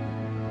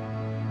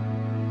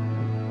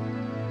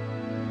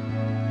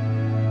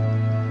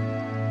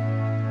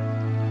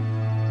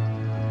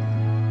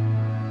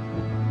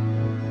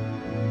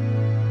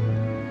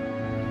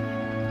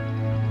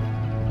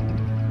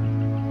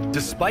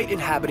 Despite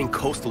inhabiting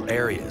coastal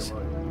areas,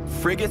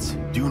 frigates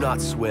do not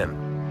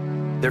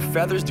swim. Their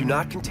feathers do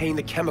not contain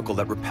the chemical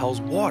that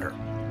repels water.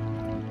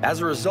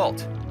 As a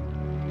result,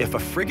 if a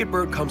frigate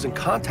bird comes in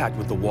contact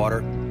with the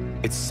water,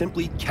 it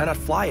simply cannot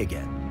fly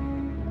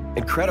again.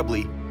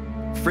 Incredibly,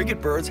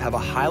 frigate birds have a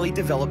highly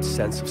developed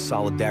sense of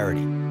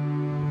solidarity.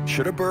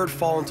 Should a bird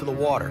fall into the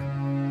water,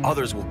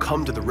 others will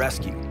come to the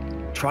rescue,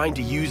 trying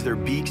to use their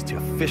beaks to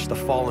fish the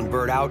fallen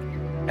bird out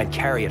and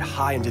carry it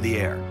high into the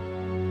air.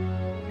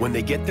 When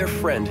they get their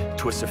friend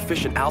to a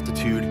sufficient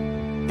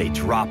altitude, they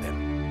drop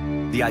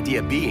him. The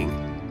idea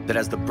being that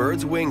as the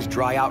bird's wings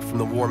dry out from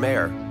the warm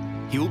air,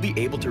 he will be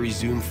able to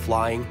resume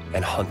flying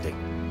and hunting.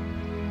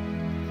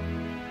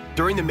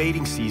 During the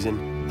mating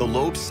season, the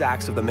lobe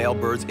sacs of the male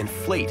birds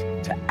inflate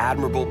to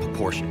admirable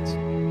proportions.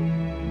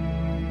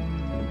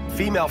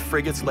 Female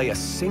frigates lay a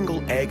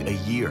single egg a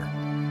year.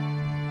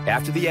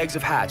 After the eggs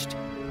have hatched,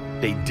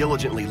 they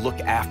diligently look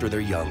after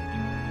their young.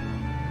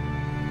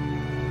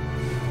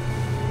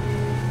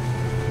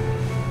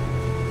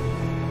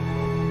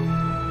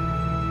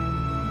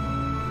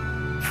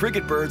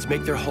 Frigate birds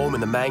make their home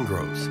in the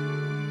mangroves.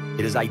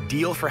 It is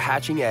ideal for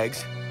hatching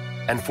eggs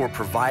and for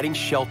providing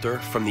shelter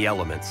from the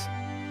elements.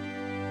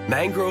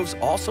 Mangroves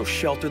also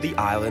shelter the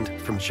island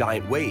from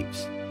giant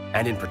waves,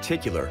 and in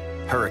particular,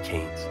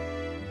 hurricanes.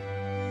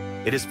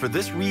 It is for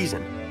this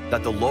reason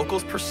that the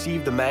locals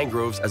perceive the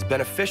mangroves as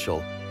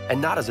beneficial and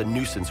not as a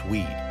nuisance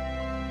weed.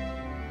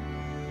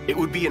 It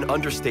would be an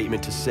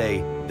understatement to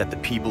say that the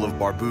people of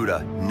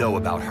Barbuda know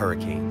about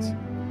hurricanes.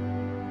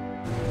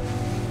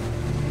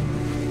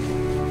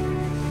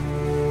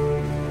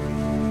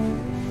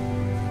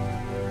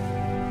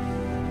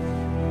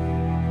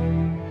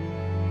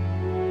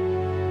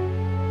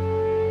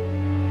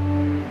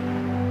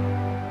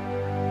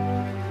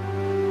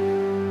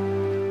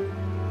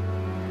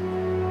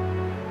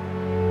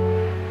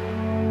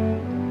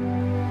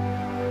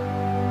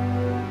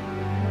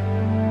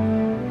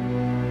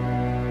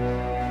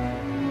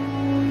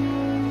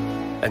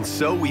 And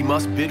so we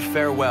must bid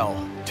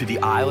farewell to the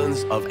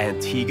islands of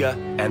Antigua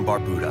and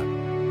Barbuda.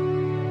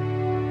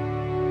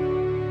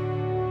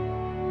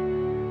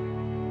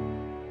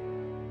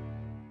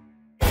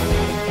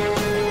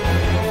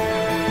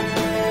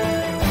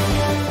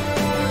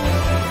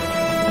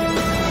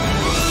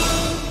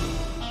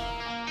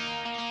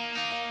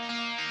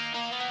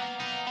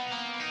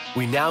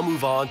 We now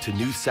move on to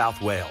New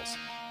South Wales,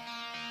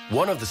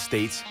 one of the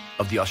states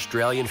of the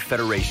Australian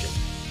Federation.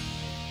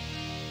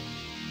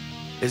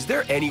 Is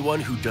there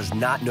anyone who does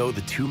not know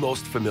the two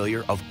most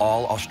familiar of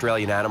all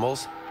Australian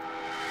animals?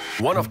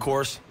 One, of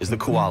course, is the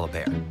koala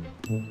bear.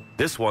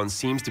 This one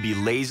seems to be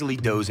lazily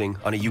dozing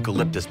on a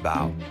eucalyptus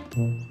bough.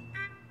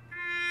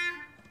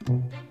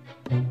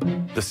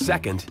 The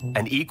second,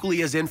 and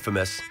equally as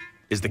infamous,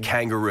 is the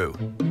kangaroo.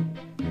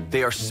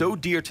 They are so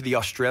dear to the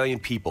Australian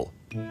people,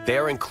 they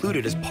are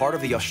included as part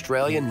of the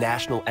Australian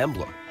national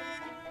emblem.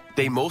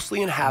 They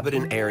mostly inhabit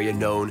an area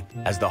known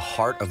as the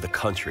heart of the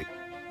country.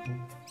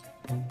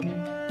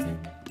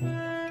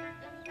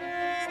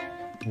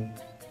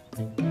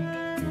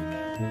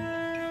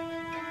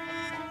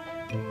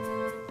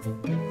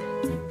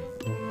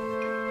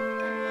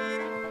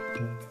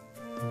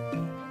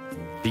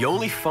 The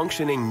only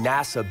functioning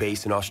NASA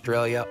base in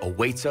Australia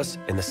awaits us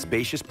in the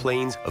spacious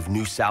plains of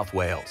New South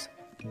Wales.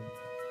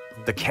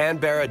 The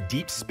Canberra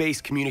Deep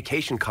Space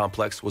Communication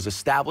Complex was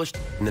established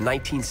in the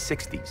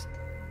 1960s.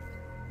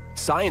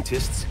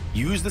 Scientists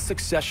use the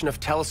succession of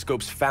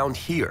telescopes found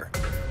here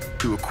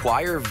to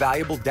acquire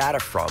valuable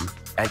data from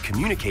and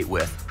communicate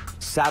with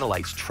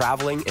satellites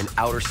traveling in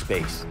outer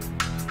space.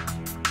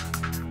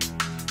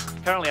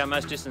 Currently, our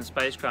most distant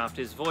spacecraft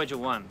is Voyager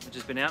 1, which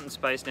has been out in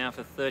space now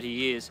for 30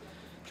 years,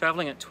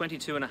 travelling at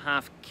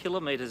 22.5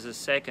 kilometres a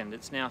second.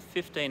 It's now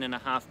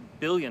 15.5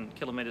 billion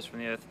kilometres from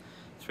the Earth,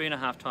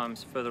 3.5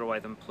 times further away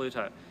than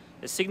Pluto.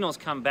 The signals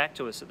come back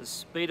to us at the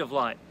speed of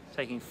light,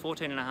 taking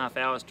 14.5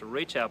 hours to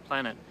reach our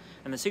planet,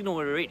 and the signal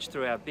we reach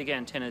through our big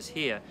antennas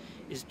here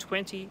is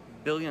 20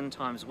 billion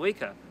times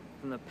weaker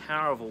than the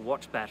power of a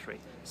watch battery.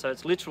 So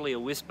it's literally a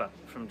whisper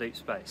from deep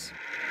space.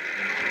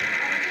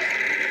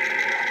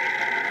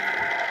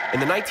 In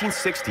the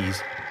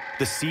 1960s,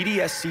 the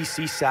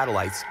CDS-CC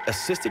satellites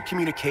assisted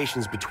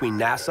communications between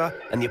NASA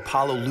and the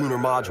Apollo lunar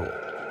module.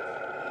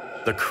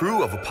 The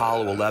crew of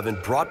Apollo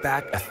 11 brought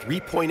back a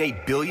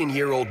 3.8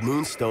 billion-year-old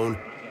moonstone,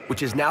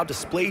 which is now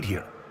displayed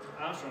here,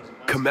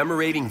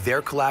 commemorating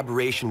their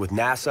collaboration with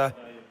NASA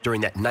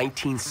during that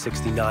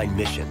 1969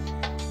 mission.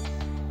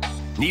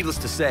 Needless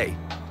to say,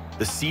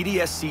 the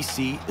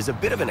CDS-CC is a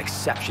bit of an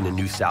exception in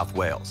New South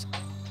Wales.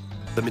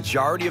 The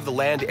majority of the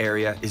land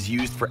area is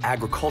used for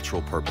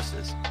agricultural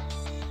purposes.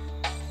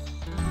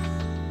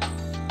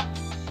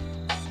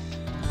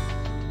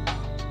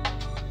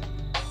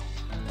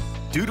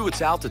 Due to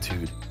its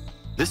altitude,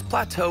 this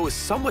plateau is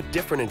somewhat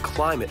different in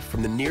climate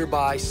from the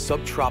nearby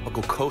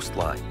subtropical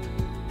coastline.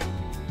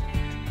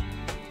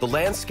 The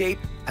landscape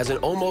has an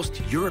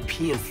almost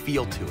European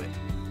feel to it.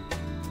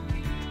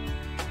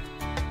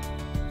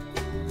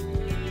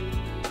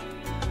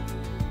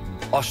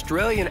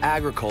 Australian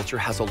agriculture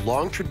has a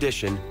long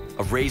tradition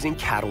of raising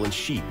cattle and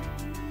sheep.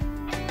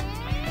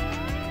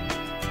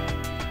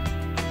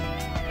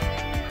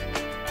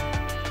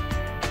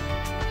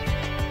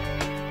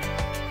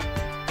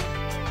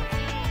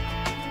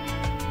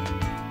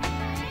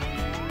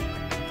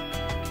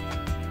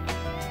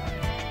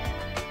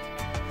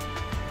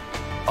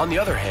 On the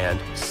other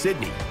hand,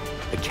 Sydney,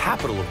 the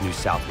capital of New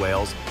South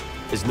Wales,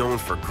 is known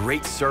for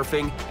great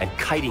surfing and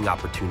kiting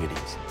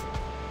opportunities.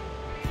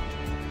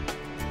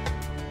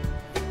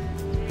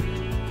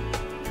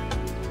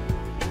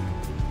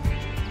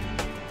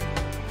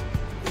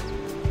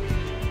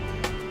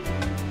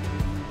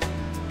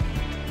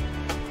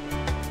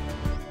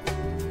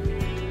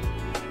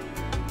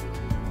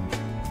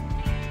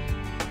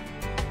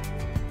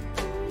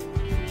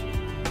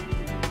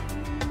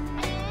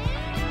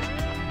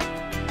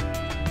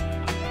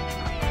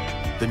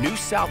 The New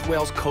South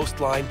Wales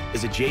coastline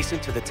is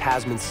adjacent to the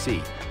Tasman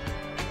Sea.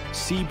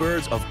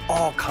 Seabirds of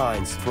all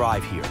kinds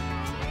thrive here.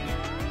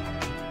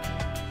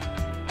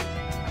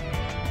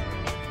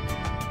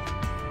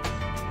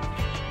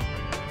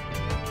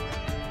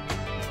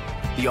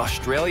 The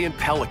Australian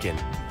pelican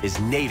is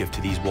native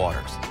to these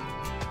waters.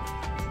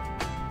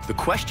 The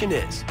question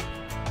is,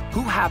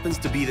 who happens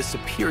to be the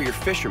superior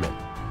fisherman,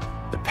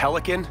 the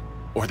pelican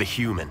or the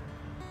human?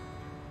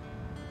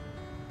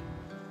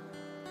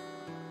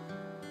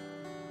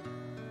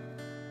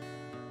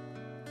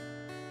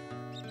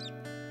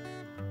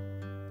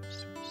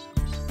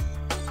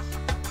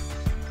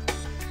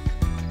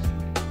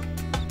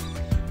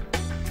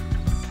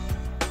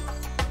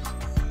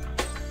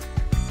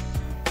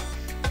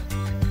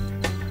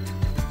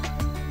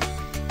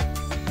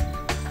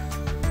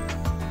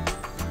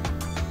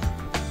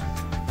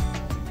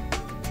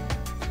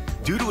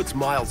 Due to its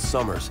mild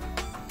summers,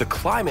 the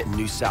climate in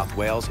New South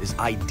Wales is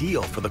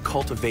ideal for the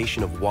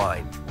cultivation of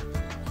wine.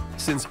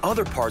 Since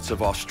other parts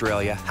of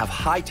Australia have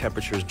high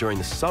temperatures during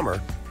the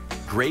summer,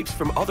 grapes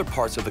from other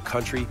parts of the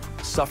country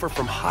suffer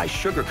from high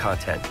sugar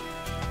content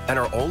and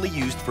are only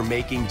used for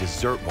making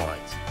dessert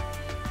wines.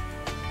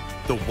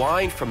 The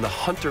wine from the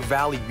Hunter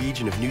Valley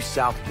region of New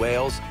South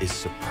Wales is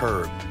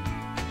superb.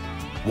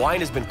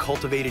 Wine has been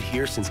cultivated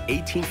here since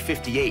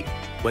 1858,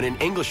 when an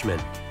Englishman,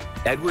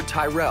 Edward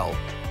Tyrrell,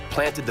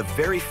 planted the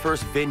very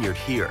first vineyard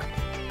here.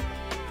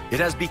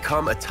 It has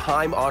become a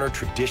time-honored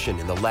tradition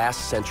in the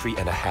last century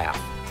and a half.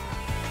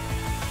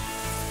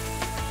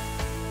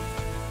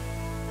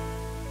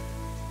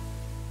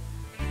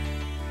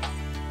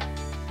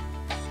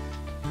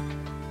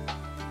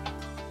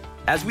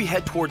 As we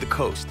head toward the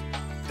coast,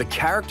 the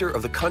character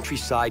of the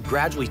countryside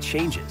gradually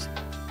changes.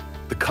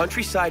 The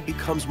countryside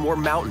becomes more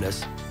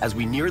mountainous as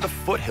we near the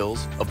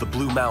foothills of the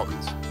Blue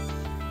Mountains.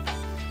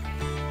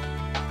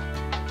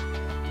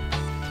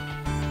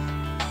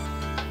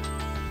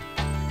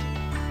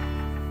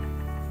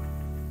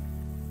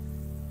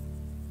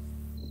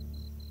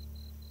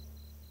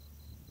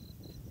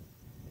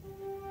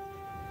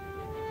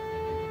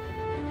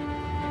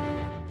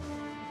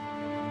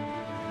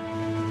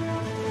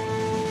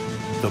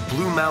 The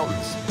Blue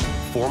Mountains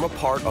form a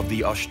part of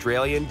the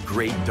Australian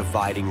Great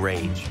Dividing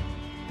Range.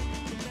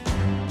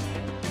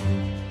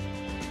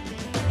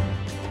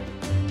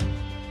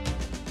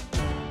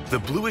 The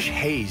bluish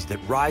haze that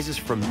rises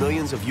from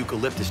millions of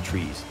eucalyptus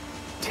trees,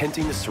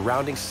 tinting the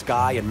surrounding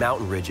sky and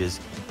mountain ridges,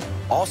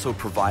 also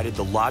provided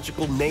the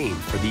logical name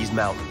for these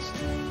mountains.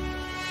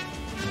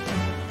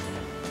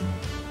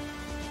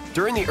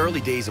 During the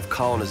early days of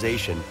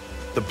colonization,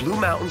 the Blue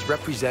Mountains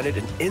represented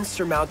an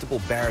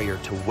insurmountable barrier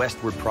to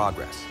westward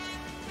progress.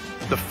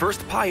 The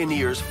first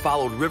pioneers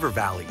followed river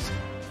valleys,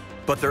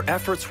 but their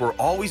efforts were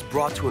always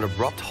brought to an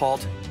abrupt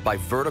halt by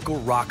vertical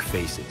rock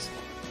faces.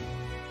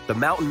 The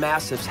mountain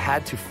massifs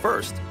had to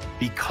first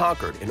be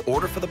conquered in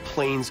order for the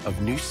plains of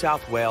New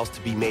South Wales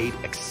to be made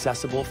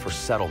accessible for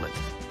settlement.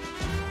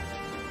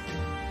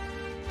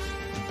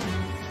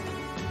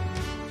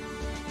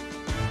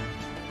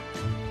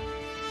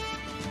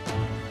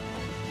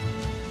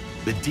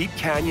 The deep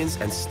canyons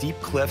and steep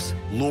cliffs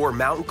lure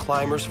mountain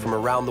climbers from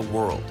around the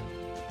world.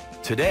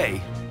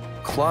 Today,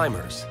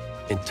 climbers,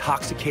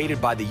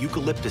 intoxicated by the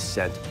eucalyptus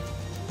scent,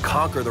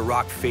 conquer the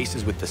rock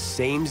faces with the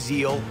same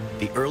zeal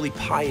the early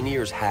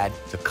pioneers had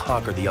to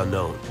conquer the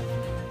unknown.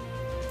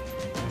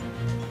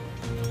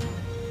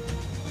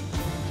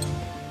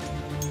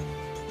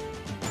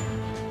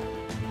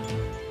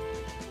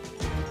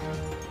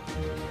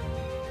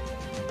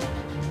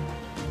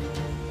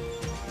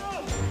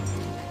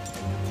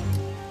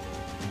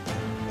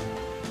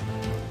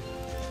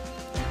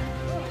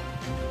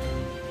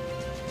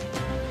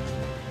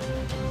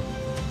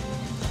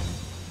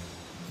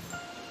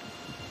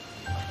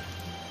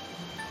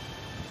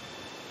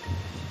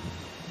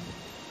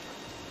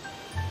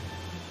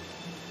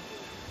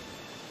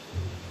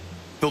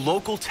 The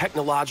local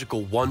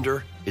technological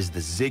wonder is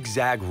the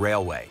zigzag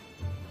railway.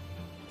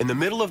 In the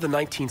middle of the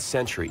 19th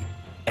century,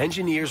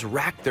 engineers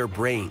racked their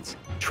brains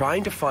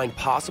trying to find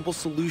possible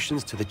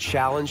solutions to the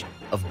challenge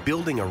of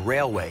building a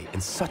railway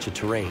in such a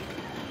terrain.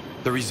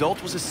 The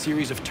result was a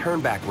series of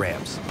turnback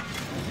ramps,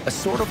 a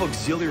sort of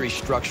auxiliary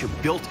structure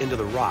built into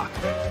the rock.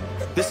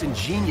 This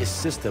ingenious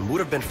system would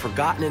have been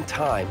forgotten in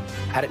time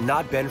had it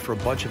not been for a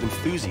bunch of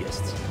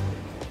enthusiasts.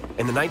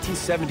 In the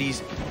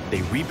 1970s,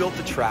 they rebuilt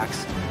the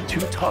tracks, 2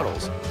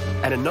 tunnels,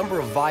 and a number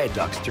of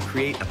viaducts to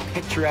create a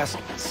picturesque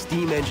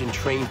steam engine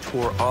train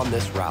tour on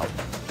this route.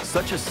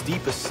 Such a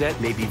steep ascent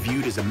may be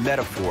viewed as a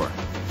metaphor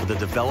for the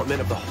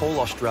development of the whole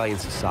Australian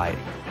society.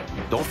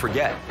 Don't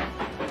forget,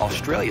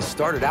 Australia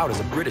started out as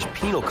a British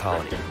penal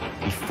colony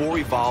before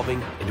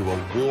evolving into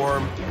a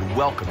warm and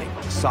welcoming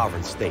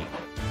sovereign state.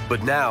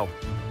 But now,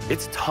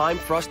 it's time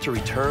for us to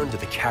return to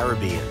the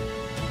Caribbean.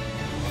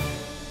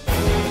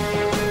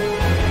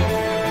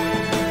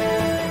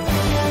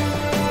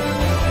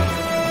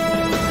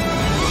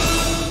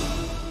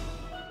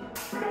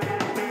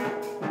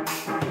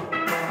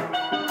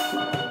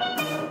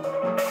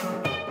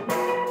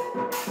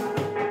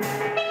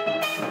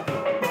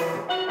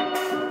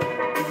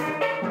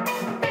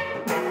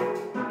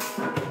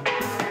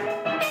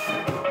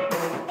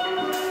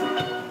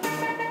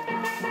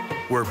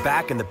 We're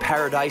back in the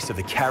paradise of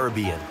the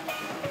Caribbean,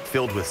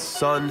 filled with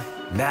sun,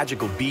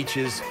 magical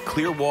beaches,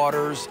 clear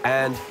waters,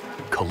 and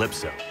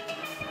calypso.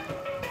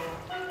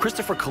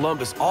 Christopher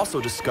Columbus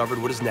also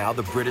discovered what is now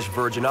the British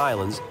Virgin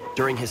Islands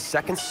during his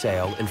second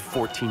sail in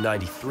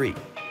 1493.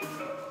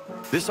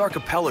 This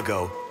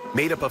archipelago,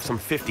 made up of some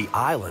 50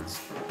 islands,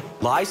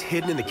 lies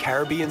hidden in the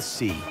Caribbean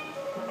Sea,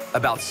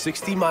 about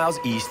 60 miles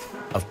east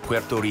of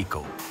Puerto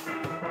Rico.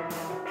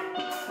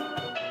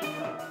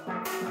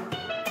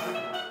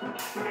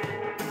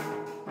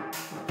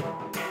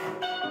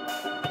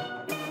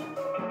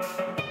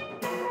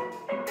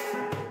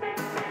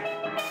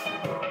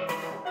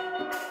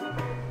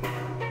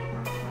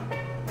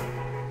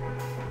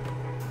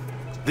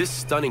 This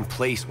stunning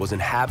place was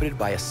inhabited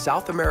by a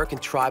South American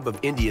tribe of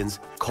Indians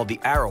called the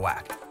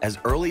Arawak as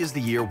early as the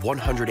year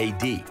 100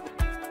 AD.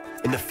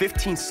 In the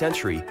 15th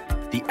century,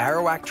 the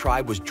Arawak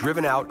tribe was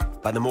driven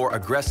out by the more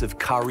aggressive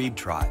Carib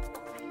tribe.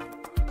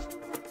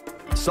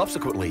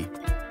 Subsequently,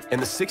 in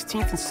the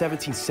 16th and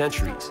 17th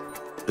centuries,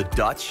 the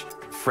Dutch,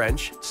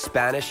 French,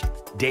 Spanish,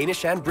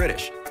 Danish, and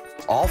British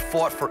all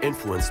fought for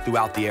influence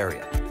throughout the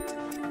area.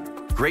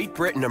 Great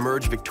Britain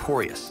emerged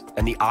victorious,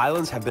 and the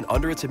islands have been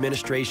under its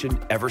administration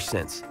ever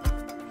since.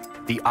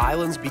 The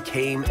islands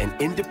became an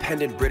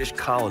independent British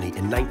colony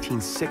in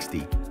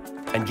 1960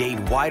 and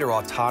gained wider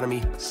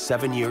autonomy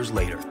 7 years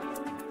later.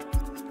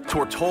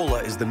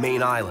 Tortola is the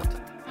main island,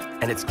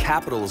 and its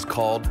capital is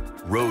called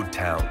Road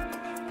Town.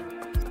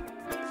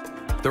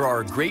 there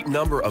are a great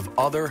number of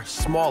other,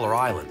 smaller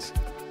islands,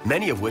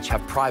 many of which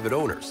have private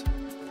owners.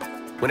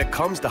 When it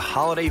comes to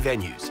holiday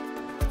venues,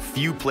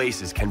 few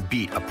places can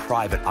beat a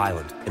private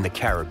island in the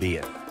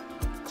Caribbean.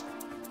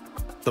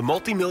 The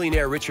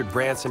multimillionaire Richard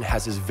Branson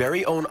has his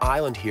very own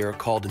island here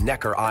called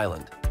Necker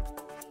Island.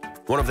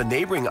 One of the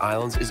neighboring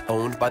islands is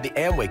owned by the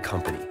Amway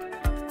Company.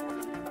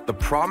 The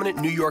prominent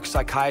New York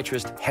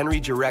psychiatrist Henry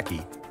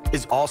Jarecki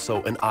is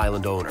also an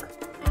island owner.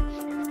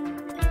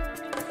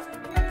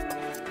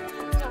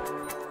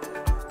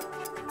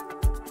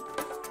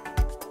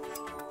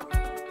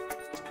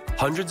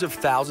 Hundreds of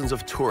thousands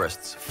of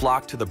tourists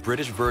flock to the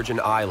British Virgin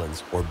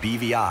Islands, or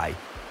BVI,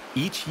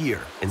 each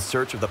year in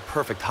search of the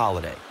perfect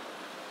holiday.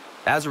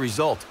 As a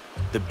result,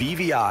 the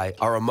BVI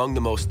are among the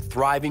most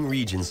thriving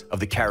regions of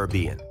the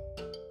Caribbean.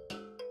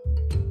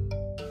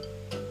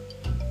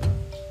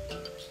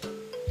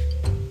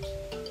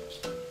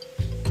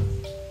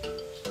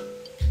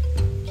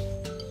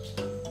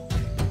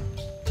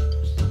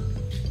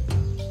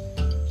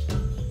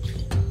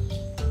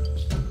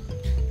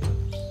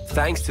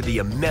 Thanks to the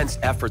immense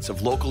efforts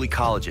of local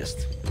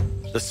ecologists,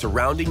 the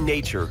surrounding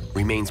nature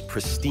remains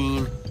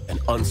pristine and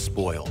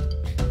unspoiled.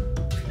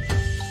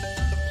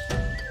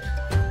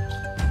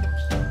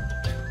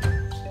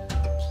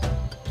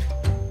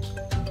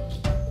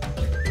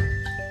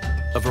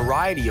 A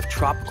variety of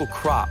tropical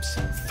crops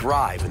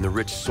thrive in the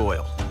rich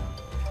soil.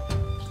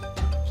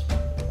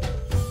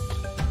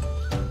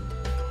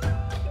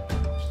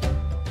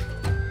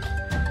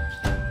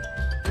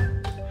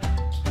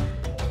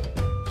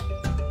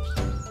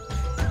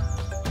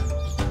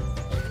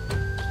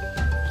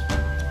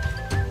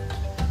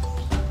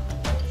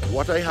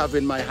 What I have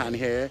in my hand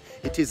here,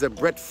 it is a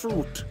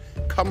breadfruit,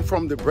 come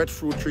from the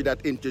breadfruit tree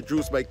that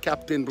introduced by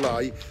Captain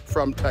Bligh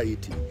from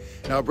Tahiti.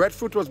 Now,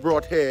 breadfruit was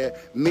brought here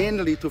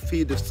mainly to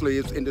feed the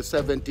slaves in the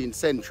 17th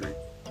century.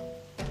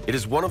 It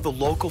is one of the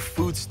local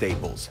food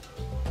staples.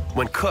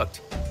 When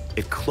cooked,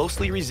 it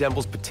closely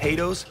resembles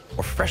potatoes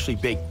or freshly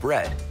baked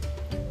bread.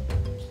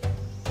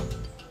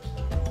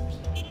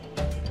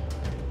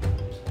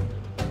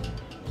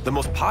 The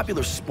most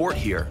popular sport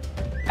here,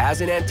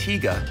 as in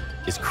Antigua,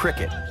 is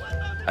cricket,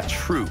 a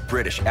true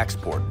British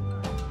export.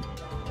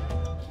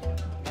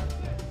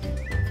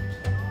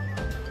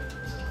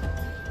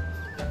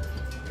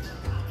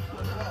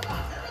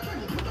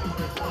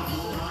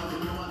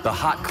 The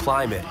hot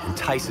climate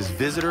entices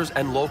visitors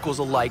and locals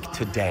alike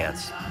to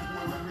dance.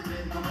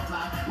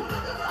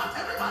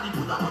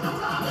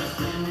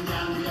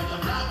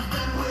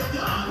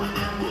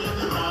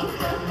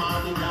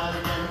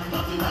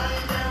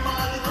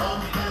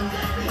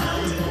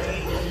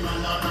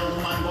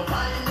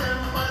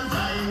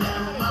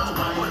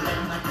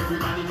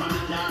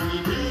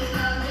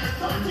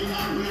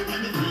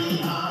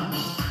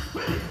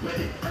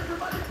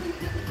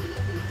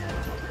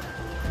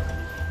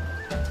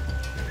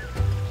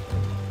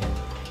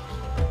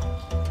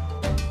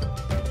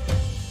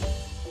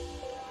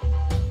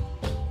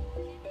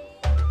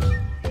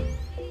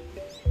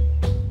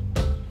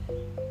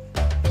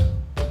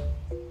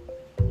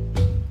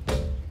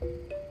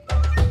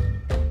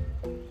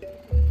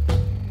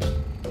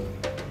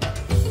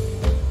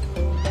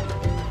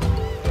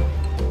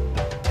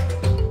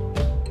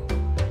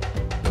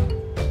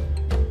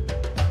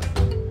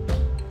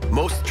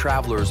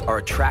 Travelers are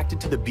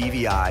attracted to the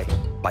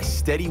BVI by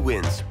steady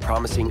winds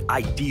promising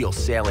ideal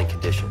sailing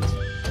conditions.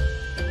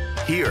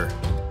 Here,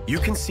 you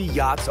can see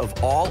yachts of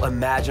all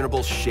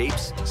imaginable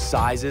shapes,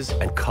 sizes,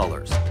 and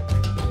colors.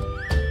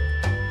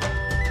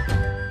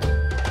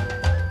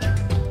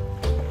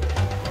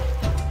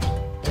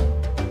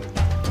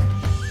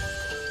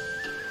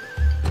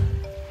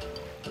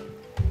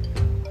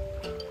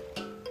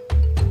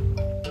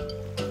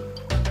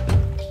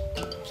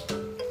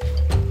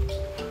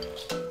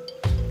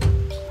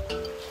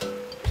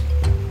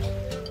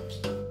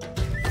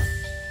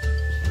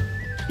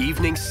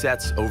 Evening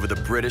sets over the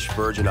British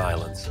Virgin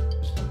Islands.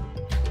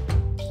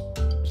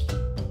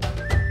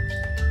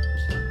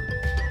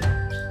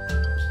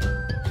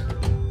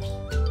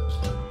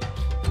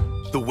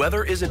 The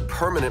weather isn't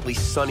permanently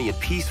sunny and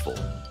peaceful.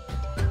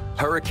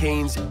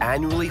 Hurricanes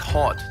annually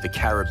haunt the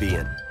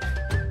Caribbean.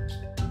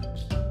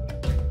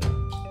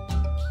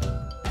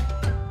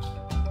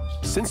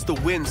 Since the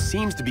wind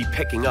seems to be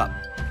picking up,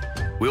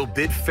 we'll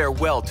bid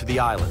farewell to the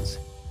islands,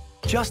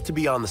 just to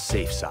be on the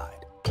safe side.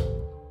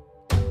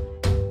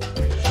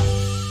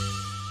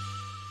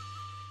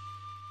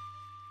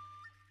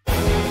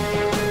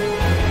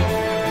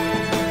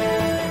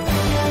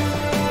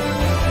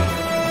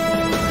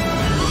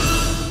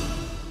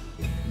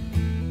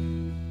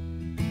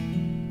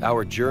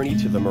 Our journey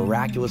to the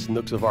miraculous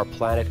nooks of our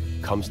planet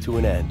comes to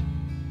an end,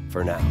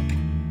 for now.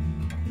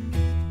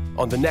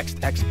 On the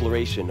next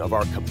exploration of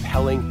our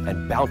compelling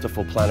and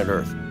bountiful planet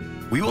Earth,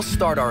 we will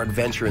start our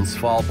adventure in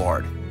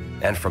Svalbard,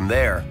 and from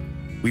there,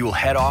 we will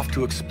head off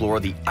to explore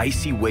the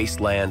icy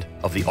wasteland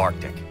of the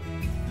Arctic.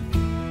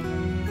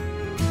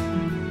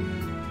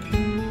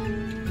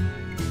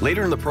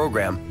 Later in the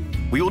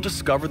program, we will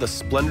discover the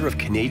splendor of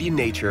Canadian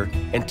nature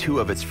and two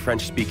of its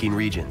French-speaking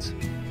regions.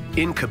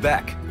 In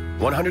Quebec,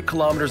 100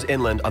 kilometers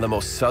inland on the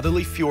most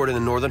southerly fjord in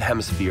the Northern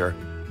Hemisphere,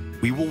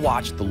 we will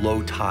watch the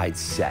low tides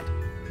set.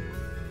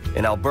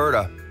 In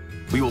Alberta,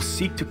 we will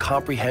seek to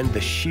comprehend the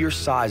sheer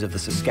size of the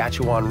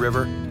Saskatchewan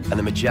River and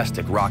the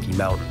majestic Rocky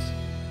Mountains.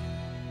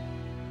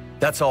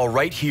 That's all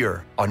right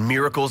here on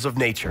Miracles of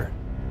Nature.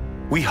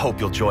 We hope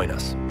you'll join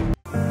us.